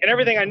Atlantic, and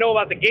everything I know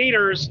about the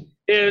Gators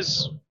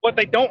is what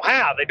they don't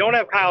have. They don't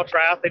have Kyle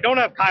Trask. They don't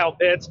have Kyle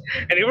Pitts.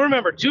 And you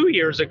remember 2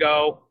 years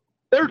ago,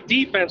 their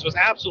defense was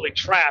absolutely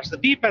trash. The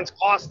defense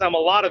cost them a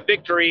lot of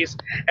victories,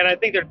 and I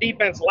think their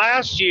defense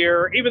last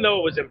year, even though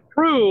it was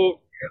improved,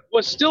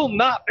 was still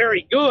not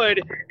very good,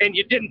 and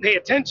you didn't pay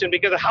attention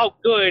because of how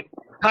good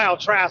Kyle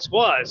Trask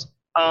was.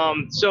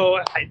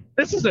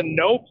 This is a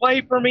no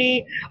play for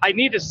me. I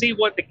need to see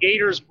what the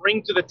Gators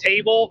bring to the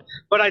table,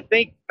 but I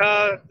think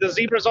the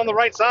Zebra's on the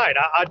right side.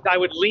 I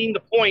would lean the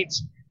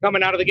points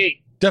coming out of the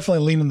gate.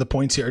 Definitely leaning the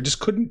points here. I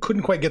just couldn't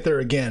quite get there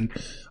again,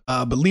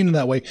 but leaning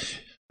that way.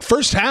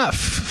 First half,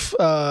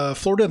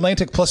 Florida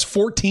Atlantic plus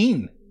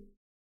 14.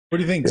 What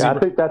do you think, Zebra? I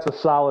think that's a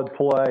solid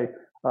play.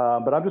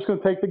 But I'm just going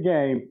to take the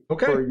game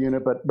for a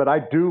unit. But I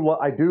do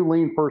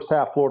lean first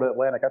half Florida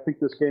Atlantic. I think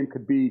this game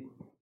could be,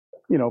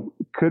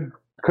 could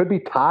be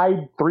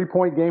tied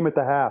 3-point game at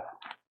the half.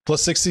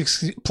 Plus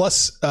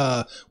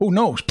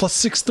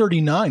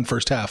 639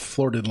 first half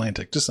Florida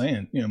Atlantic. Just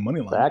saying,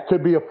 money line. That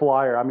could be a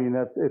flyer. I mean,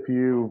 if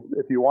you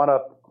want to,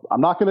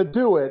 I'm not going to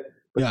do it,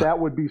 but that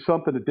would be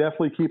something to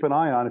definitely keep an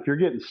eye on. If you're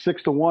getting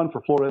 6-1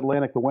 for Florida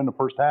Atlantic to win the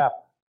first half,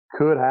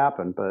 could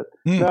happen, but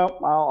no,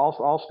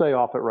 I'll stay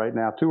off it right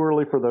now. Too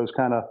early for those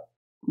kind of,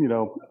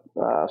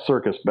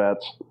 circus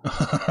bets.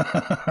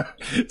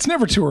 It's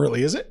never too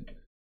early, is it?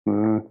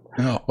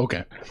 Oh,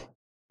 okay.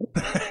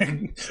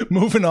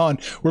 Moving on.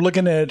 We're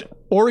looking at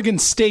Oregon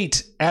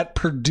State at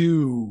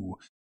Purdue.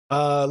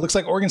 Looks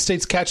like Oregon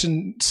State's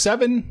catching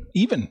 7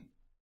 even,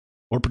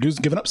 or Purdue's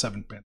giving up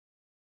 7.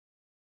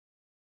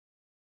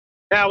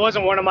 That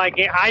wasn't one of my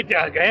games.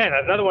 Again,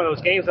 another one of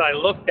those games that I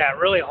looked at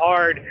really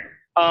hard.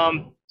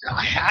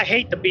 I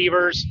hate the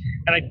Beavers,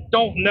 and I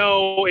don't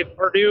know if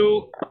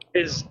Purdue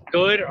is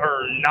good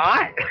or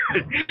not.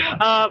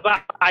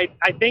 But I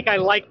think I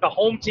like the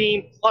home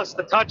team plus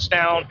the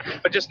touchdown,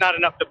 but just not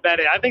enough to bet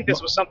it. I think this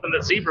was something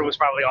that Zebra was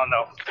probably on,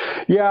 though.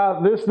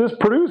 Yeah, this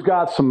Purdue's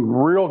got some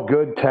real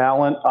good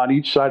talent on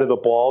each side of the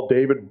ball.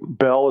 David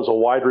Bell is a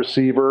wide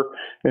receiver,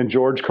 and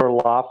George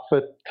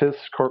Karlaftis is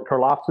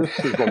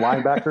the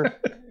linebacker.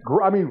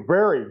 I mean,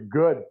 very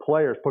good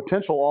players,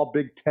 potential all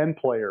Big Ten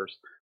players.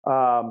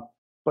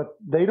 But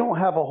they don't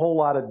have a whole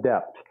lot of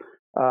depth.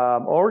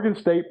 Oregon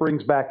State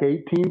brings back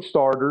 18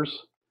 starters.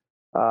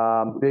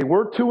 They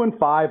were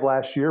 2-5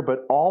 last year,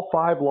 but all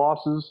 5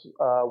 losses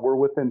were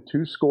within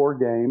 2-score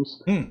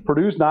games.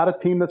 Purdue's not a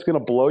team that's going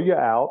to blow you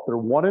out. They're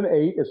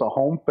 1-8 as a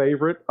home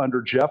favorite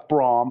under Jeff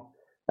Brom.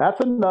 That's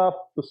enough.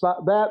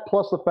 That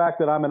plus the fact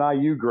that I'm an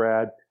IU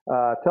grad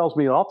tells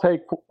me I'll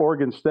take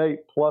Oregon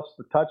State plus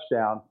the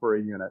touchdown for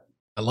a unit.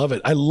 I love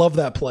it. I love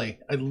that play.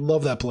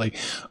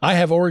 I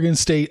have Oregon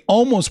State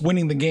almost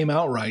winning the game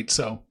outright,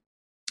 so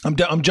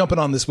I'm jumping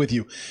on this with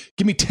you.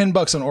 Give me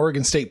 $10 on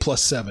Oregon State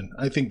plus 7.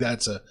 I think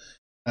that's a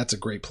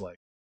great play.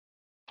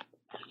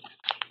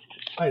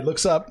 All right,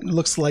 looks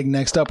like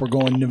next up we're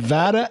going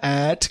Nevada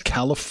at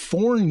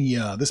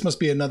California. This must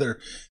be another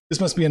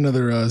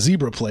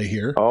Zebra play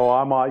here.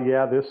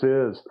 Oh, this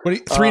is.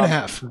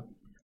 3.5.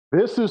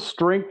 This is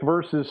strength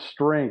versus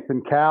strength,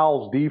 and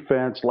Cal's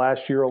defense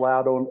last year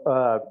allowed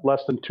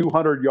less than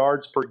 200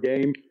 yards per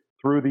game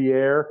through the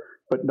air.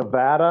 But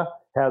Nevada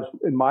has,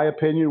 in my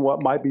opinion,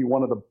 what might be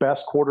one of the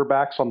best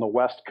quarterbacks on the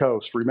West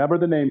Coast. Remember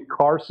the name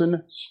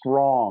Carson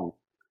Strong.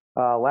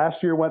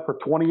 Last year went for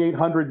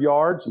 2,800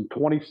 yards and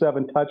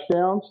 27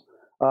 touchdowns.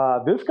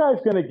 This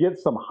guy's going to get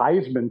some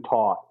Heisman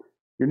talk.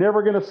 You're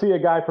never going to see a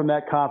guy from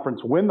that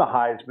conference win the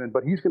Heisman,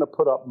 but he's going to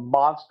put up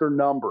monster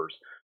numbers.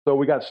 So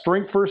we got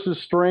strength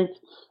versus strength,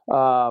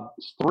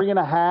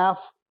 3.5.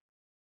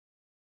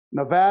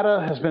 Nevada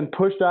has been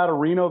pushed out of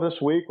Reno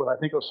this week with, I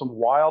think, with some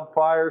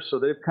wildfires. So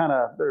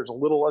there's a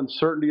little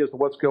uncertainty as to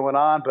what's going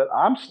on. But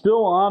I'm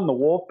still on the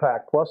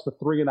Wolfpack plus the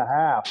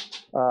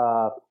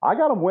 3.5. I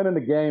got them winning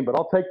the game, but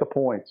I'll take the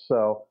points.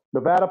 So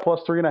Nevada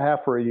plus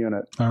 3.5 for a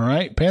unit. All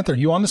right, Panther,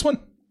 you on this one?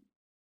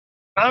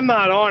 I'm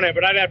not on it,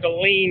 but I'd have to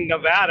lean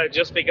Nevada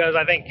just because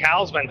I think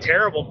Cal's been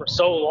terrible for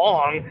so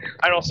long.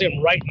 I don't see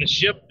him righting the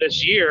ship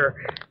this year.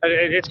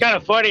 It's kind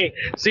of funny.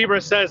 Zebra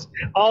says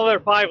all their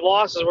 5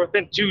 losses were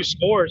within 2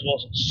 scores. Well,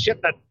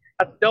 shit, that's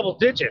double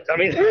digits. I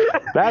mean,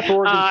 that's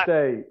Oregon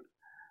State.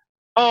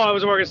 Oh, I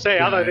was Oregon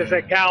State. I thought they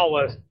said Cal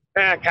was.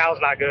 Cal's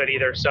not good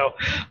either. So,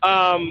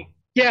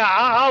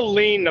 I'll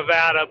lean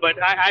Nevada, but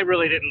I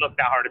really didn't look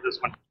that hard at this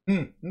one.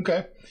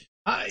 Okay.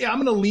 Yeah, I'm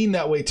going to lean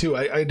that way too.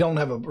 I don't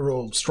have a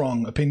real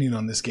strong opinion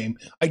on this game.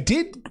 I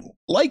did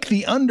like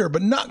the under,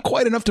 but not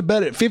quite enough to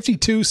bet it.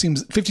 52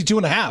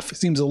 and a half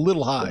seems a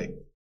little high.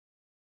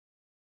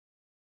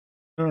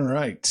 All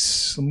right,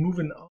 so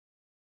moving on.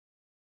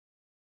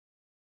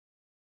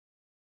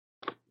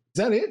 Is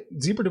that it?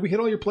 Zebra, did we hit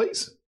all your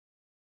plays?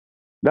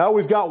 No,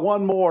 we've got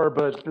one more,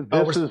 but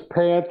this is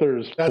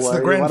Panthers. That's the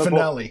grand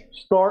finale.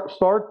 Start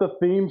the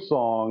theme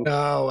song.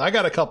 Oh, I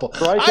got a couple.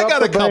 I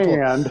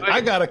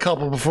got a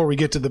couple before we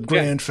get to the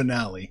grand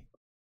finale.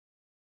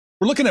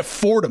 We're looking at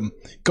Fordham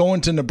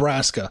going to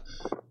Nebraska.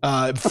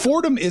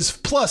 Fordham is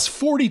plus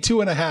 42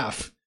 and a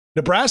half.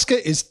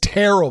 Nebraska is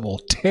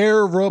terrible.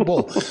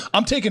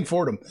 I'm taking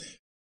Fordham.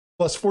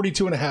 Plus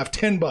 42 and a half,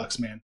 $10,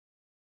 man.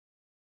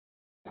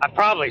 I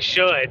probably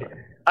should.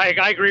 I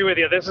agree with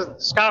you. This is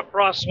Scott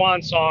Frost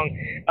swan song.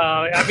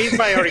 He's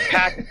probably already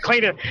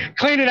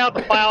cleaning out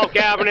the file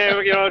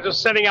cabinet,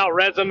 just sending out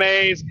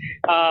resumes,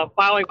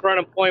 filing for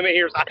unemployment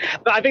here.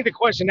 I think the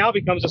question now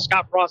becomes, does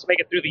Scott Frost make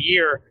it through the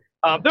year?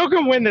 They're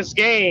going to win this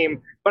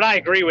game, but I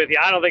agree with you.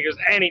 I don't think there's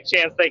any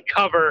chance they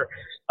cover,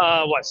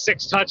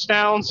 6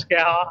 touchdowns?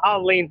 Yeah,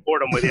 I'll lean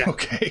Fordham with you.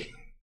 Okay.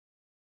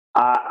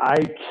 I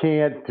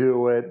can't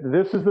do it.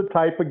 This is the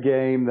type of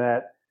game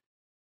that,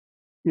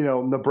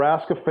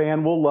 Nebraska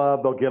fan will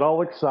love. They'll get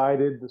all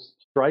excited,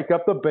 strike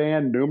up the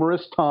band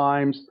numerous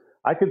times.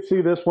 I could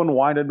see this one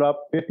winding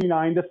up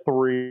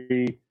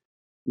 59-3,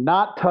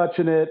 not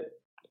touching it.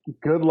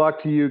 Good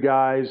luck to you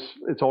guys.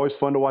 It's always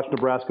fun to watch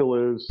Nebraska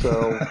lose.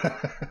 So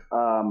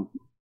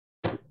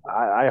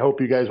I hope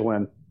you guys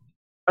win.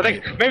 I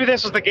think maybe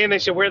this was the game they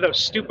should wear those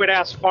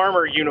stupid-ass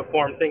farmer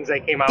uniform things they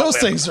came out with. Those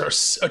things are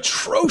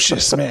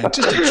atrocious, man.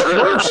 Just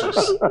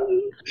atrocious.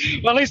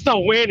 Well, at least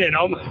they'll win in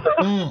them.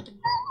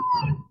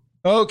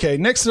 Okay,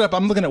 next up,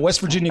 I'm looking at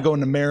West Virginia going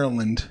to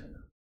Maryland.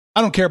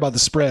 I don't care about the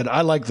spread. I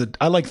like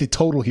the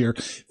total here.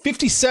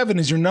 57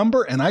 is your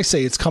number, and I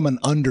say it's coming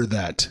under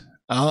that.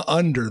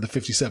 Under the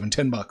 57,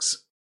 $10.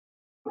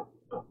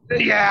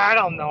 Yeah, I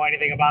don't know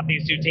anything about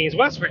these two teams.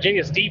 West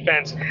Virginia's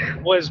defense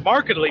was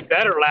markedly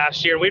better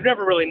last year. We've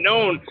never really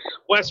known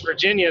West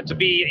Virginia to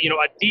be,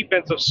 a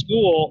defensive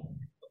school.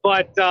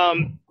 But,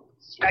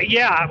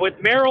 with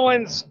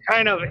Maryland's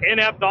kind of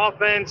inept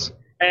offense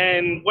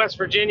and West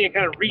Virginia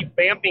kind of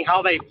revamping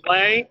how they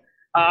play,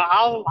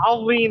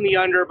 I'll lean the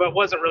under, but it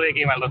wasn't really a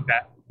game I looked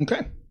at.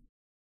 Okay.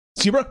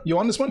 Zebra, you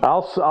on this one?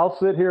 I'll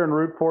sit here and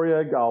root for you.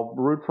 I'll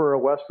root for a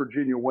West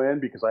Virginia win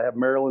because I have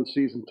Maryland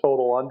season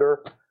total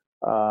under.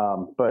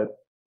 But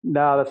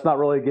no, that's not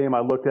really a game I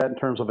looked at in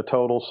terms of a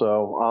total.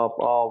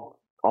 So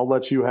I'll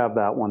let you have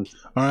that one.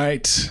 All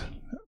right,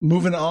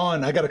 moving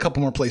on. I got a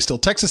couple more plays still.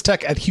 Texas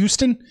Tech at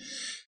Houston.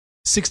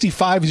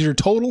 65 is your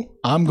total.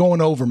 I'm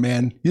going over,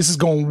 man. This is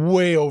going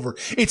way over.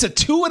 It's a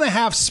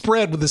 2.5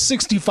 spread with a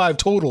 65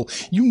 total.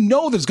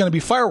 There's going to be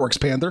fireworks,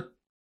 Panther.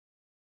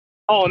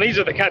 Oh, and these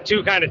are the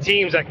two kind of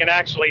teams that can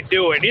actually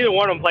do it. Neither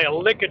one of them play a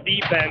lick of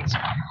defense.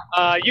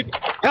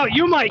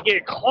 You might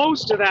get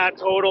close to that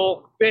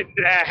total at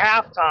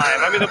halftime.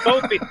 I mean,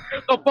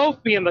 they'll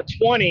both be in the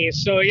 20s.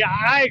 So yeah,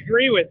 I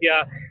agree with you.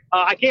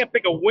 I can't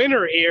pick a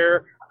winner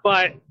here,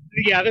 but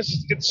yeah,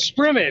 it's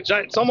scrimmage.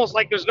 It's almost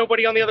like there's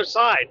nobody on the other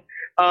side.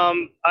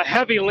 A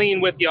heavy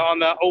lean with you on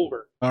the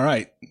over. All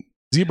right,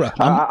 Zebra,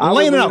 I'm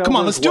laying it out. Come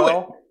on, let's do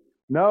it.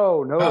 No,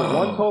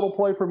 one total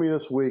play for me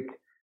this week.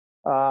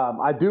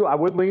 I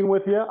would lean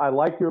with you. I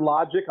like your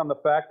logic on the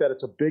fact that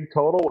it's a big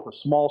total with a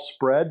small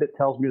spread that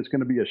tells me it's going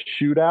to be a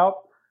shootout.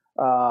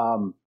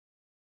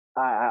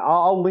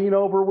 I'll lean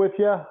over with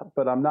you,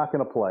 but I'm not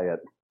going to play it.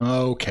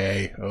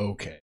 Okay.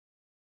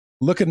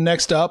 Looking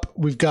next up,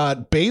 we've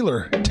got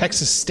Baylor,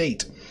 Texas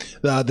State.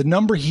 The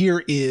number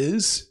here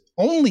is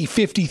only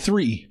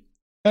 53.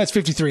 That's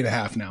 53 and a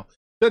half now.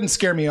 Doesn't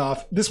scare me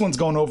off. This one's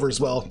going over as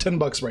well.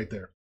 $10 right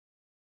there.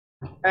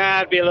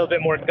 I'd be a little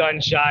bit more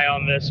gun shy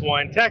on this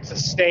one.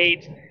 Texas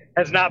State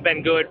has not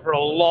been good for a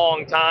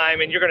long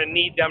time, and you're going to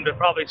need them to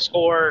probably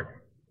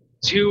score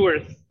 2 or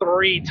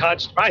 3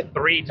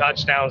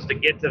 touchdowns to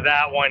get to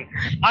that one.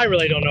 I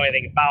really don't know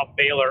anything about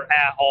Baylor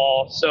at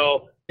all,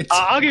 so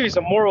I'll give you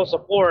some moral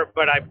support,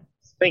 but I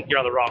think you're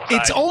on the wrong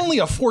side. It's only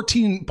a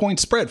 14-point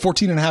spread,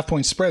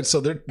 14.5-point spread,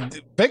 so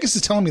Vegas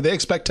is telling me they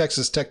expect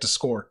Texas Tech to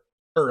score,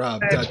 or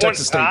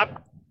Texas State.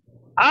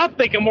 I'm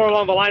thinking more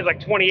along the lines like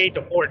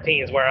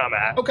 28-14 is where I'm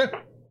at. Okay.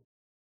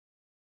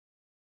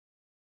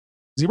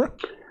 Zebra?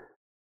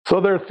 So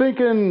they're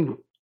thinking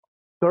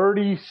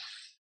 30,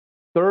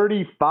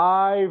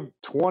 35,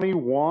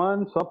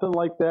 21, something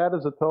like that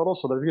as a total.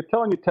 So they're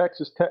telling you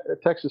Texas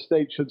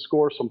State should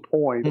score some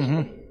points.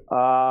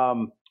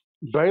 Mm-hmm.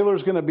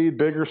 Baylor's going to be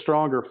bigger,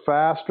 stronger,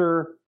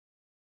 faster.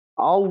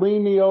 I'll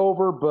lean the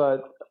over,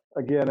 but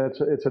again,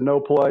 it's a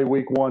no play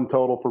week 1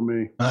 total for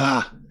me.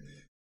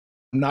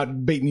 I'm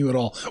not baiting you at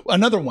all.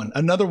 Another one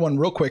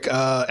real quick.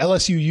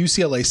 LSU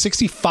UCLA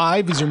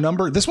 65 is your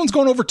number. This one's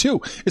going over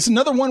 2. It's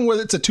another one where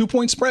it's a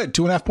 2-point spread,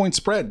 2.5-point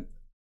spread.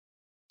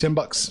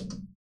 $10.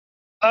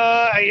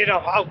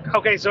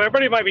 Okay, so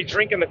everybody might be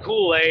drinking the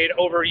Kool-Aid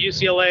over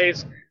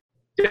UCLA's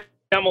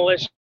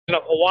demolition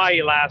of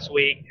Hawaii last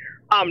week.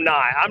 I'm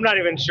not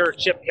even sure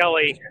Chip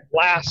Kelly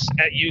lasts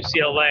at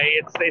UCLA.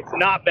 It's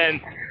not been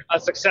a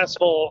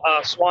successful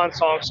swan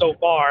song so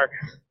far.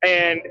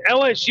 And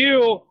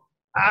LSU,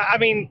 I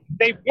mean,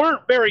 they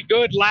weren't very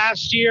good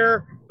last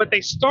year, but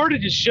they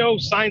started to show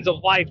signs of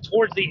life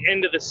towards the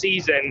end of the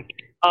season.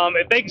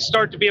 If they can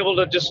start to be able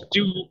to just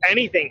do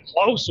anything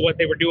close to what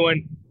they were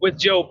doing with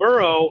Joe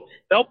Burrow,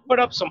 they'll put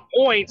up some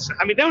points.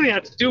 I mean, they don't even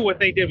have to do what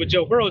they did with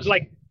Joe Burrow. It's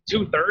like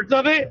 2/3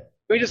 of it.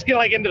 We just get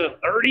like into the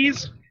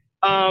 30s.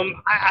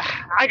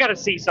 I got to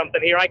see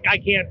something here. I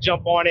can't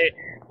jump on it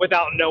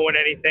without knowing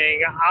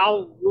anything.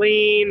 I'll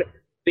lean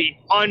the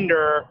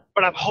under,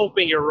 but I'm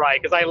hoping you're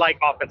right because I like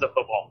offensive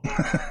football.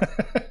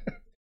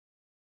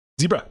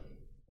 Zebra.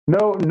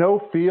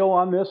 No feel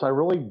on this. I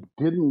really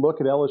didn't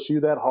look at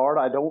LSU that hard.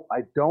 I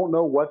don't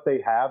know what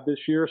they have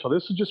this year. So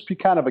this would just be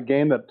kind of a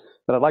game that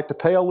I'd like to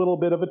pay a little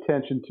bit of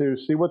attention to,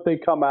 see what they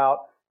come out,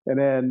 and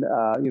then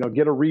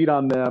get a read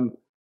on them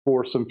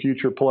for some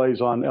future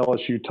plays on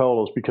LSU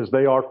totals because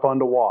they are fun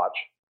to watch.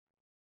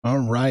 All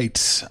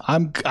right.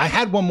 I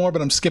had one more,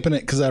 but I'm skipping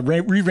it because I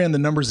reran the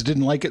numbers and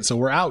didn't like it, so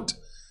we're out.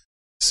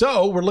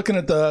 So we're looking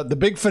at the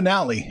big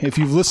finale. If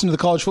you've listened to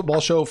the college football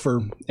show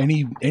for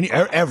any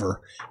ever,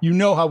 you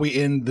know how we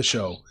end the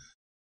show.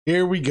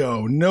 Here we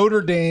go.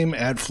 Notre Dame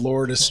at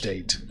Florida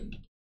State.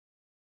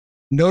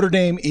 Notre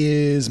Dame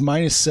is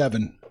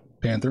 -7,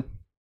 Panther.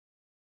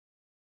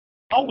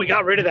 Oh, we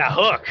got rid of that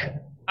hook.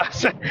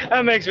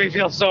 That makes me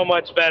feel so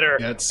much better.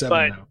 Yeah, it's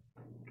 7 now.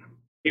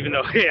 Even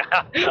though, yeah,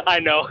 I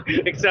know.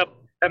 Except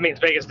that means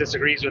Vegas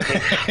disagrees with me.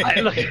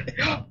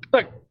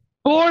 Look,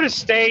 Florida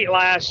State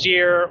last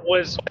year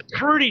was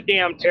pretty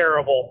damn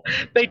terrible.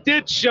 They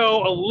did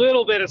show a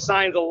little bit of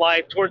signs of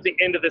life towards the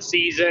end of the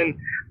season.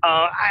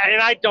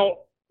 And I don't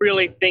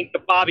really think the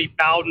Bobby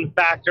Bowden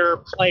factor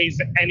plays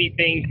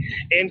anything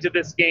into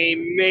this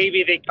game.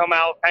 Maybe they come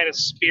out kind of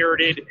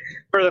spirited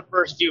for the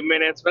first few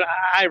minutes, but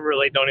I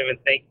really don't even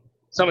think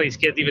some of these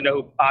kids even know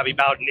who Bobby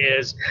Bowden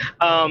is.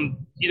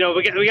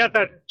 We got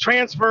the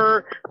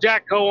transfer,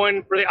 Jack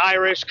Cohen for the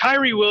Irish.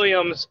 Kyrie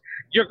Williams,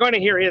 you're going to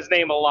hear his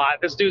name a lot.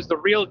 This dude's the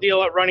real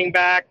deal at running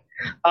back.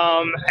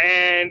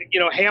 And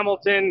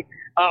Hamilton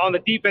on the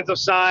defensive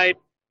side.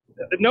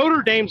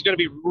 Notre Dame's going to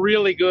be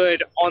really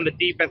good on the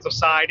defensive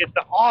side. It's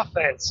the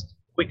offense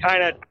we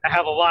kind of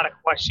have a lot of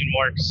question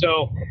marks.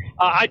 So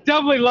I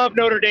definitely love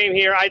Notre Dame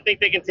here. I think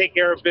they can take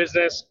care of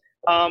business.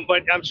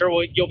 But I'm sure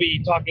you'll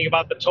be talking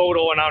about the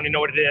total, and I don't even know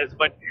what it is.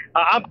 But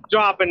I'm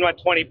dropping my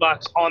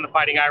 $20 on the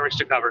Fighting Irish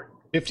to cover.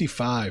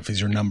 55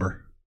 is your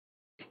number.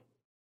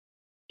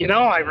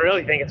 I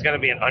really think it's going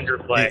to be an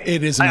underplay.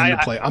 It is an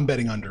underplay. I'm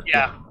betting under.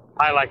 Yeah,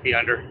 I like the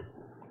under.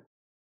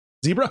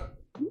 Zebra?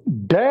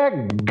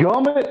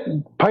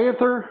 Dadgummit,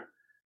 Panther.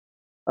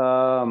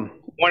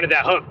 Wanted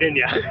that hook, didn't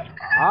you?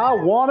 I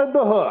wanted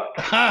the hook.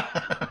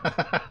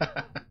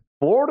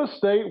 Florida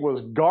State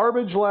was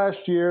garbage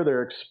last year.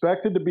 They're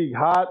expected to be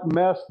hot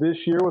mess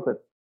this year with a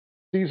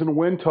season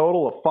win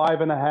total of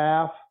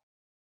 5.5.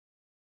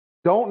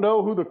 Don't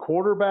know who the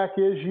quarterback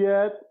is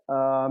yet.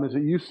 Is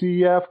it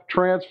UCF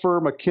transfer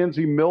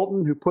Mackenzie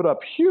Milton, who put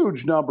up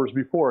huge numbers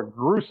before a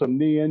gruesome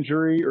knee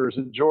injury, or is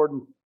it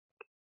Jordan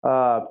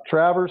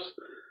Travers?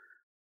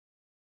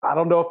 I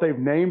don't know if they've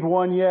named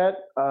one yet.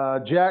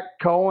 Jack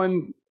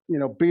Cohen,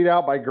 beat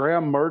out by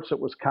Graham Mertz at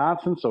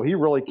Wisconsin, so he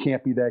really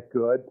can't be that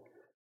good.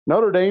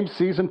 Notre Dame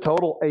season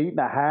total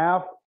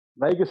 8.5.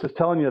 Vegas is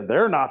telling you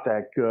they're not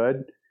that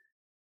good.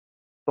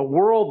 The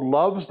world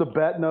loves to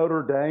bet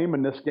Notre Dame,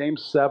 and this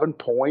game's 7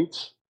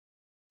 points.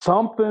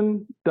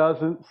 Something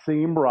doesn't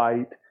seem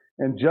right.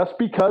 And just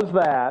because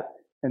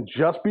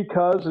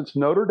it's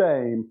Notre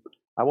Dame,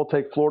 I will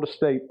take Florida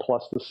State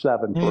plus the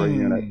 7 for a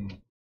unit.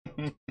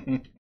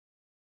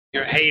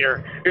 You're a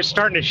hater. You're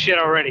starting to shit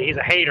already. He's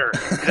a hater.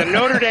 He's a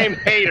Notre Dame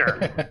hater.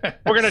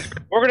 We're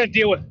gonna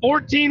deal with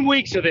 14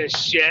 weeks of this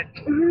shit.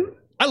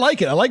 I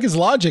like it. I like his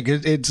logic.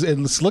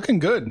 It's looking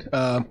good.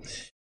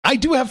 I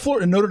do have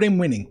Notre Dame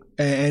winning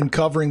and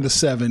covering the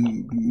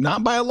 7,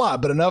 not by a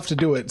lot, but enough to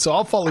do it. So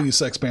I'll follow you,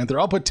 Sex Panther.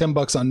 I'll put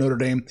 $10 on Notre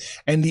Dame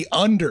and the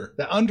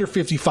under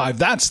 55.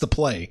 That's the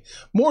play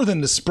more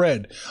than the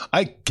spread.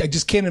 I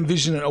just can't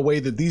envision a way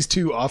that these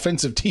two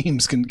offensive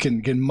teams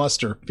can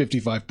muster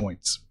 55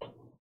 points.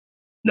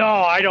 No,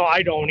 I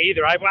don't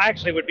either. I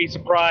actually would be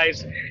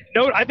surprised.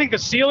 I think the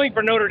ceiling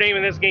for Notre Dame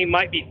in this game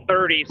might be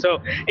 30. So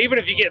even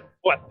if you get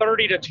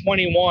 30 to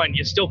 21,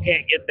 you still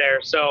can't get there.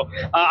 So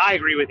I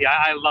agree with you.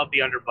 I love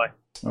the underplay.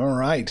 All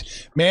right,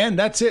 man.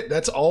 That's it.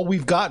 That's all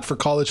we've got for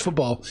college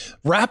football.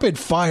 Rapid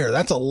fire.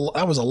 That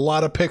was a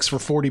lot of picks for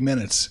 40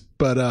 minutes.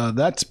 But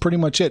that's pretty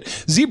much it.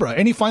 Zebra,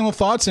 any final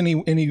thoughts?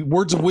 Any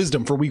words of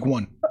wisdom for week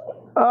 1?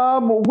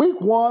 Week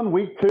 1,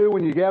 week 2,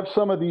 when you have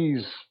some of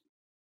these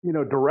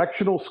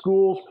directional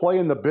schools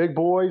playing the big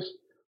boys.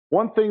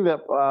 One thing that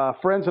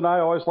friends and I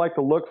always like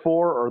to look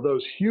for are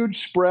those huge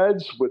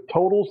spreads with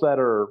totals that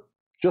are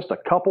just a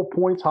couple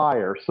points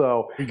higher.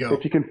 So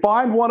if you can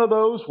find one of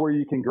those where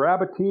you can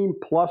grab a team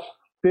plus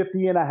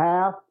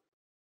 50.5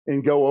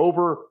 and go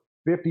over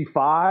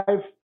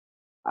 55,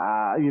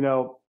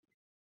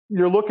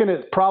 you're looking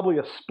at probably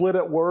a split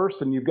at worst,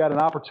 and you've got an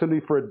opportunity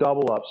for a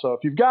double up. So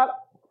if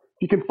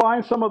you can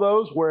find some of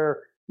those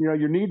where,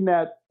 you're needing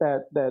that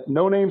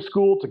no-name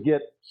school to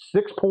get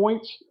 6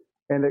 points,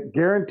 and it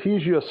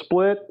guarantees you a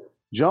split,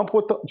 jump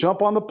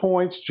on the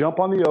points, jump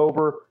on the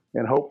over,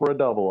 and hope for a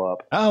double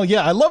up. Oh,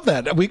 yeah, I love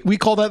that. We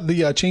call that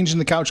the change in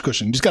the couch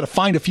cushion. You just got to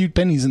find a few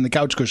pennies in the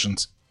couch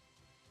cushions.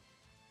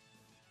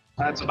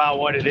 That's about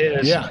what it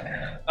is.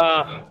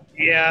 Yeah.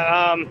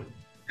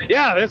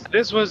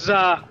 This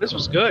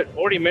was good.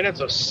 40 minutes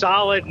of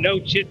solid, no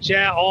chit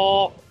chat,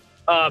 all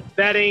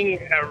betting.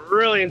 I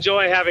really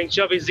enjoy having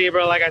Chubby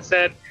Zebra, like I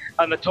said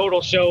on the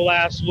Total Show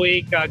last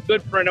week. A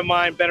good friend of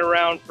mine, been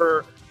around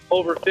for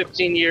over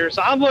 15 years.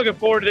 So I'm looking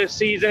forward to this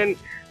season.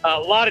 A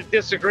lot of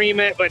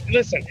disagreement, but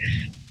listen,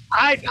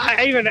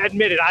 I even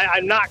admitted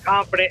I'm not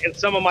confident in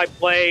some of my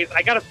plays.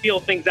 I got to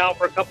feel things out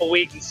for a couple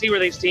weeks and see where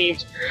these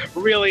teams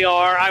really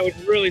are. I would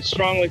really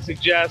strongly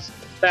suggest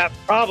that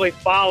probably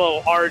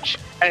follow Arch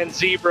and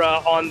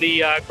Zebra on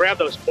the grab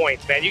those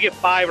points, man. You get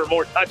 5 or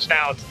more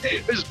touchdowns,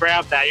 just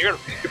grab that. You're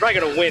probably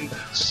going to win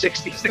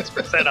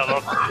 66%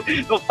 of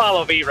them. Don't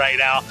follow me right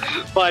now.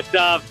 But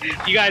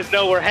you guys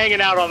know we're hanging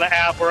out on the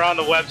app. We're on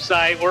the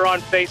website. We're on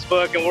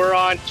Facebook, and we're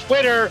on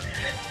Twitter.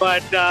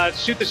 But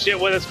shoot the shit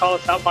with us. Call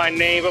us out by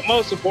name. But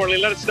most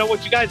importantly, let us know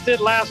what you guys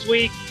did last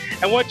week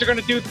and what you're going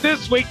to do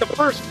this week, the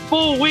first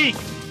full week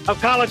of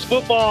college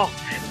football.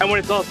 And when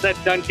it's all said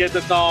and done, kids,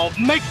 it's all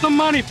make some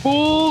money,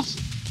 fools.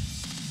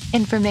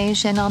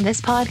 Information on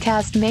this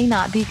podcast may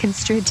not be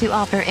construed to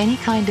offer any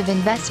kind of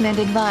investment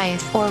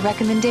advice or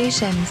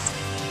recommendations.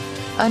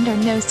 Under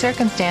no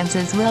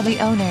circumstances will the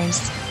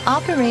owners,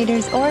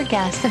 operators, or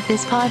guests of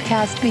this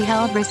podcast be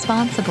held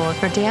responsible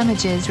for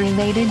damages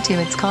related to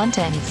its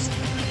contents.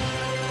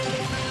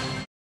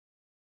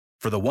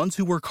 For the ones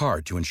who work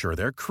hard to ensure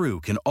their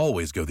crew can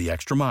always go the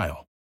extra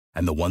mile,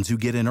 and the ones who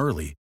get in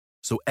early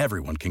so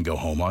everyone can go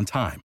home on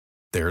time,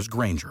 there's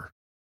Grainger,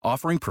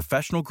 offering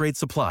professional-grade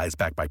supplies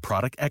backed by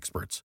product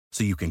experts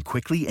so you can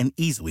quickly and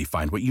easily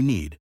find what you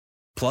need.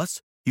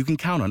 Plus, you can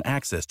count on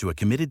access to a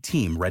committed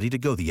team ready to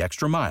go the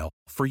extra mile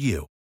for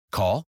you.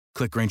 Call,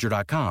 click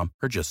Grainger.com,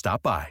 or just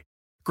stop by.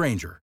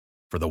 Grainger,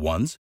 for the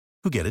ones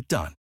who get it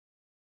done.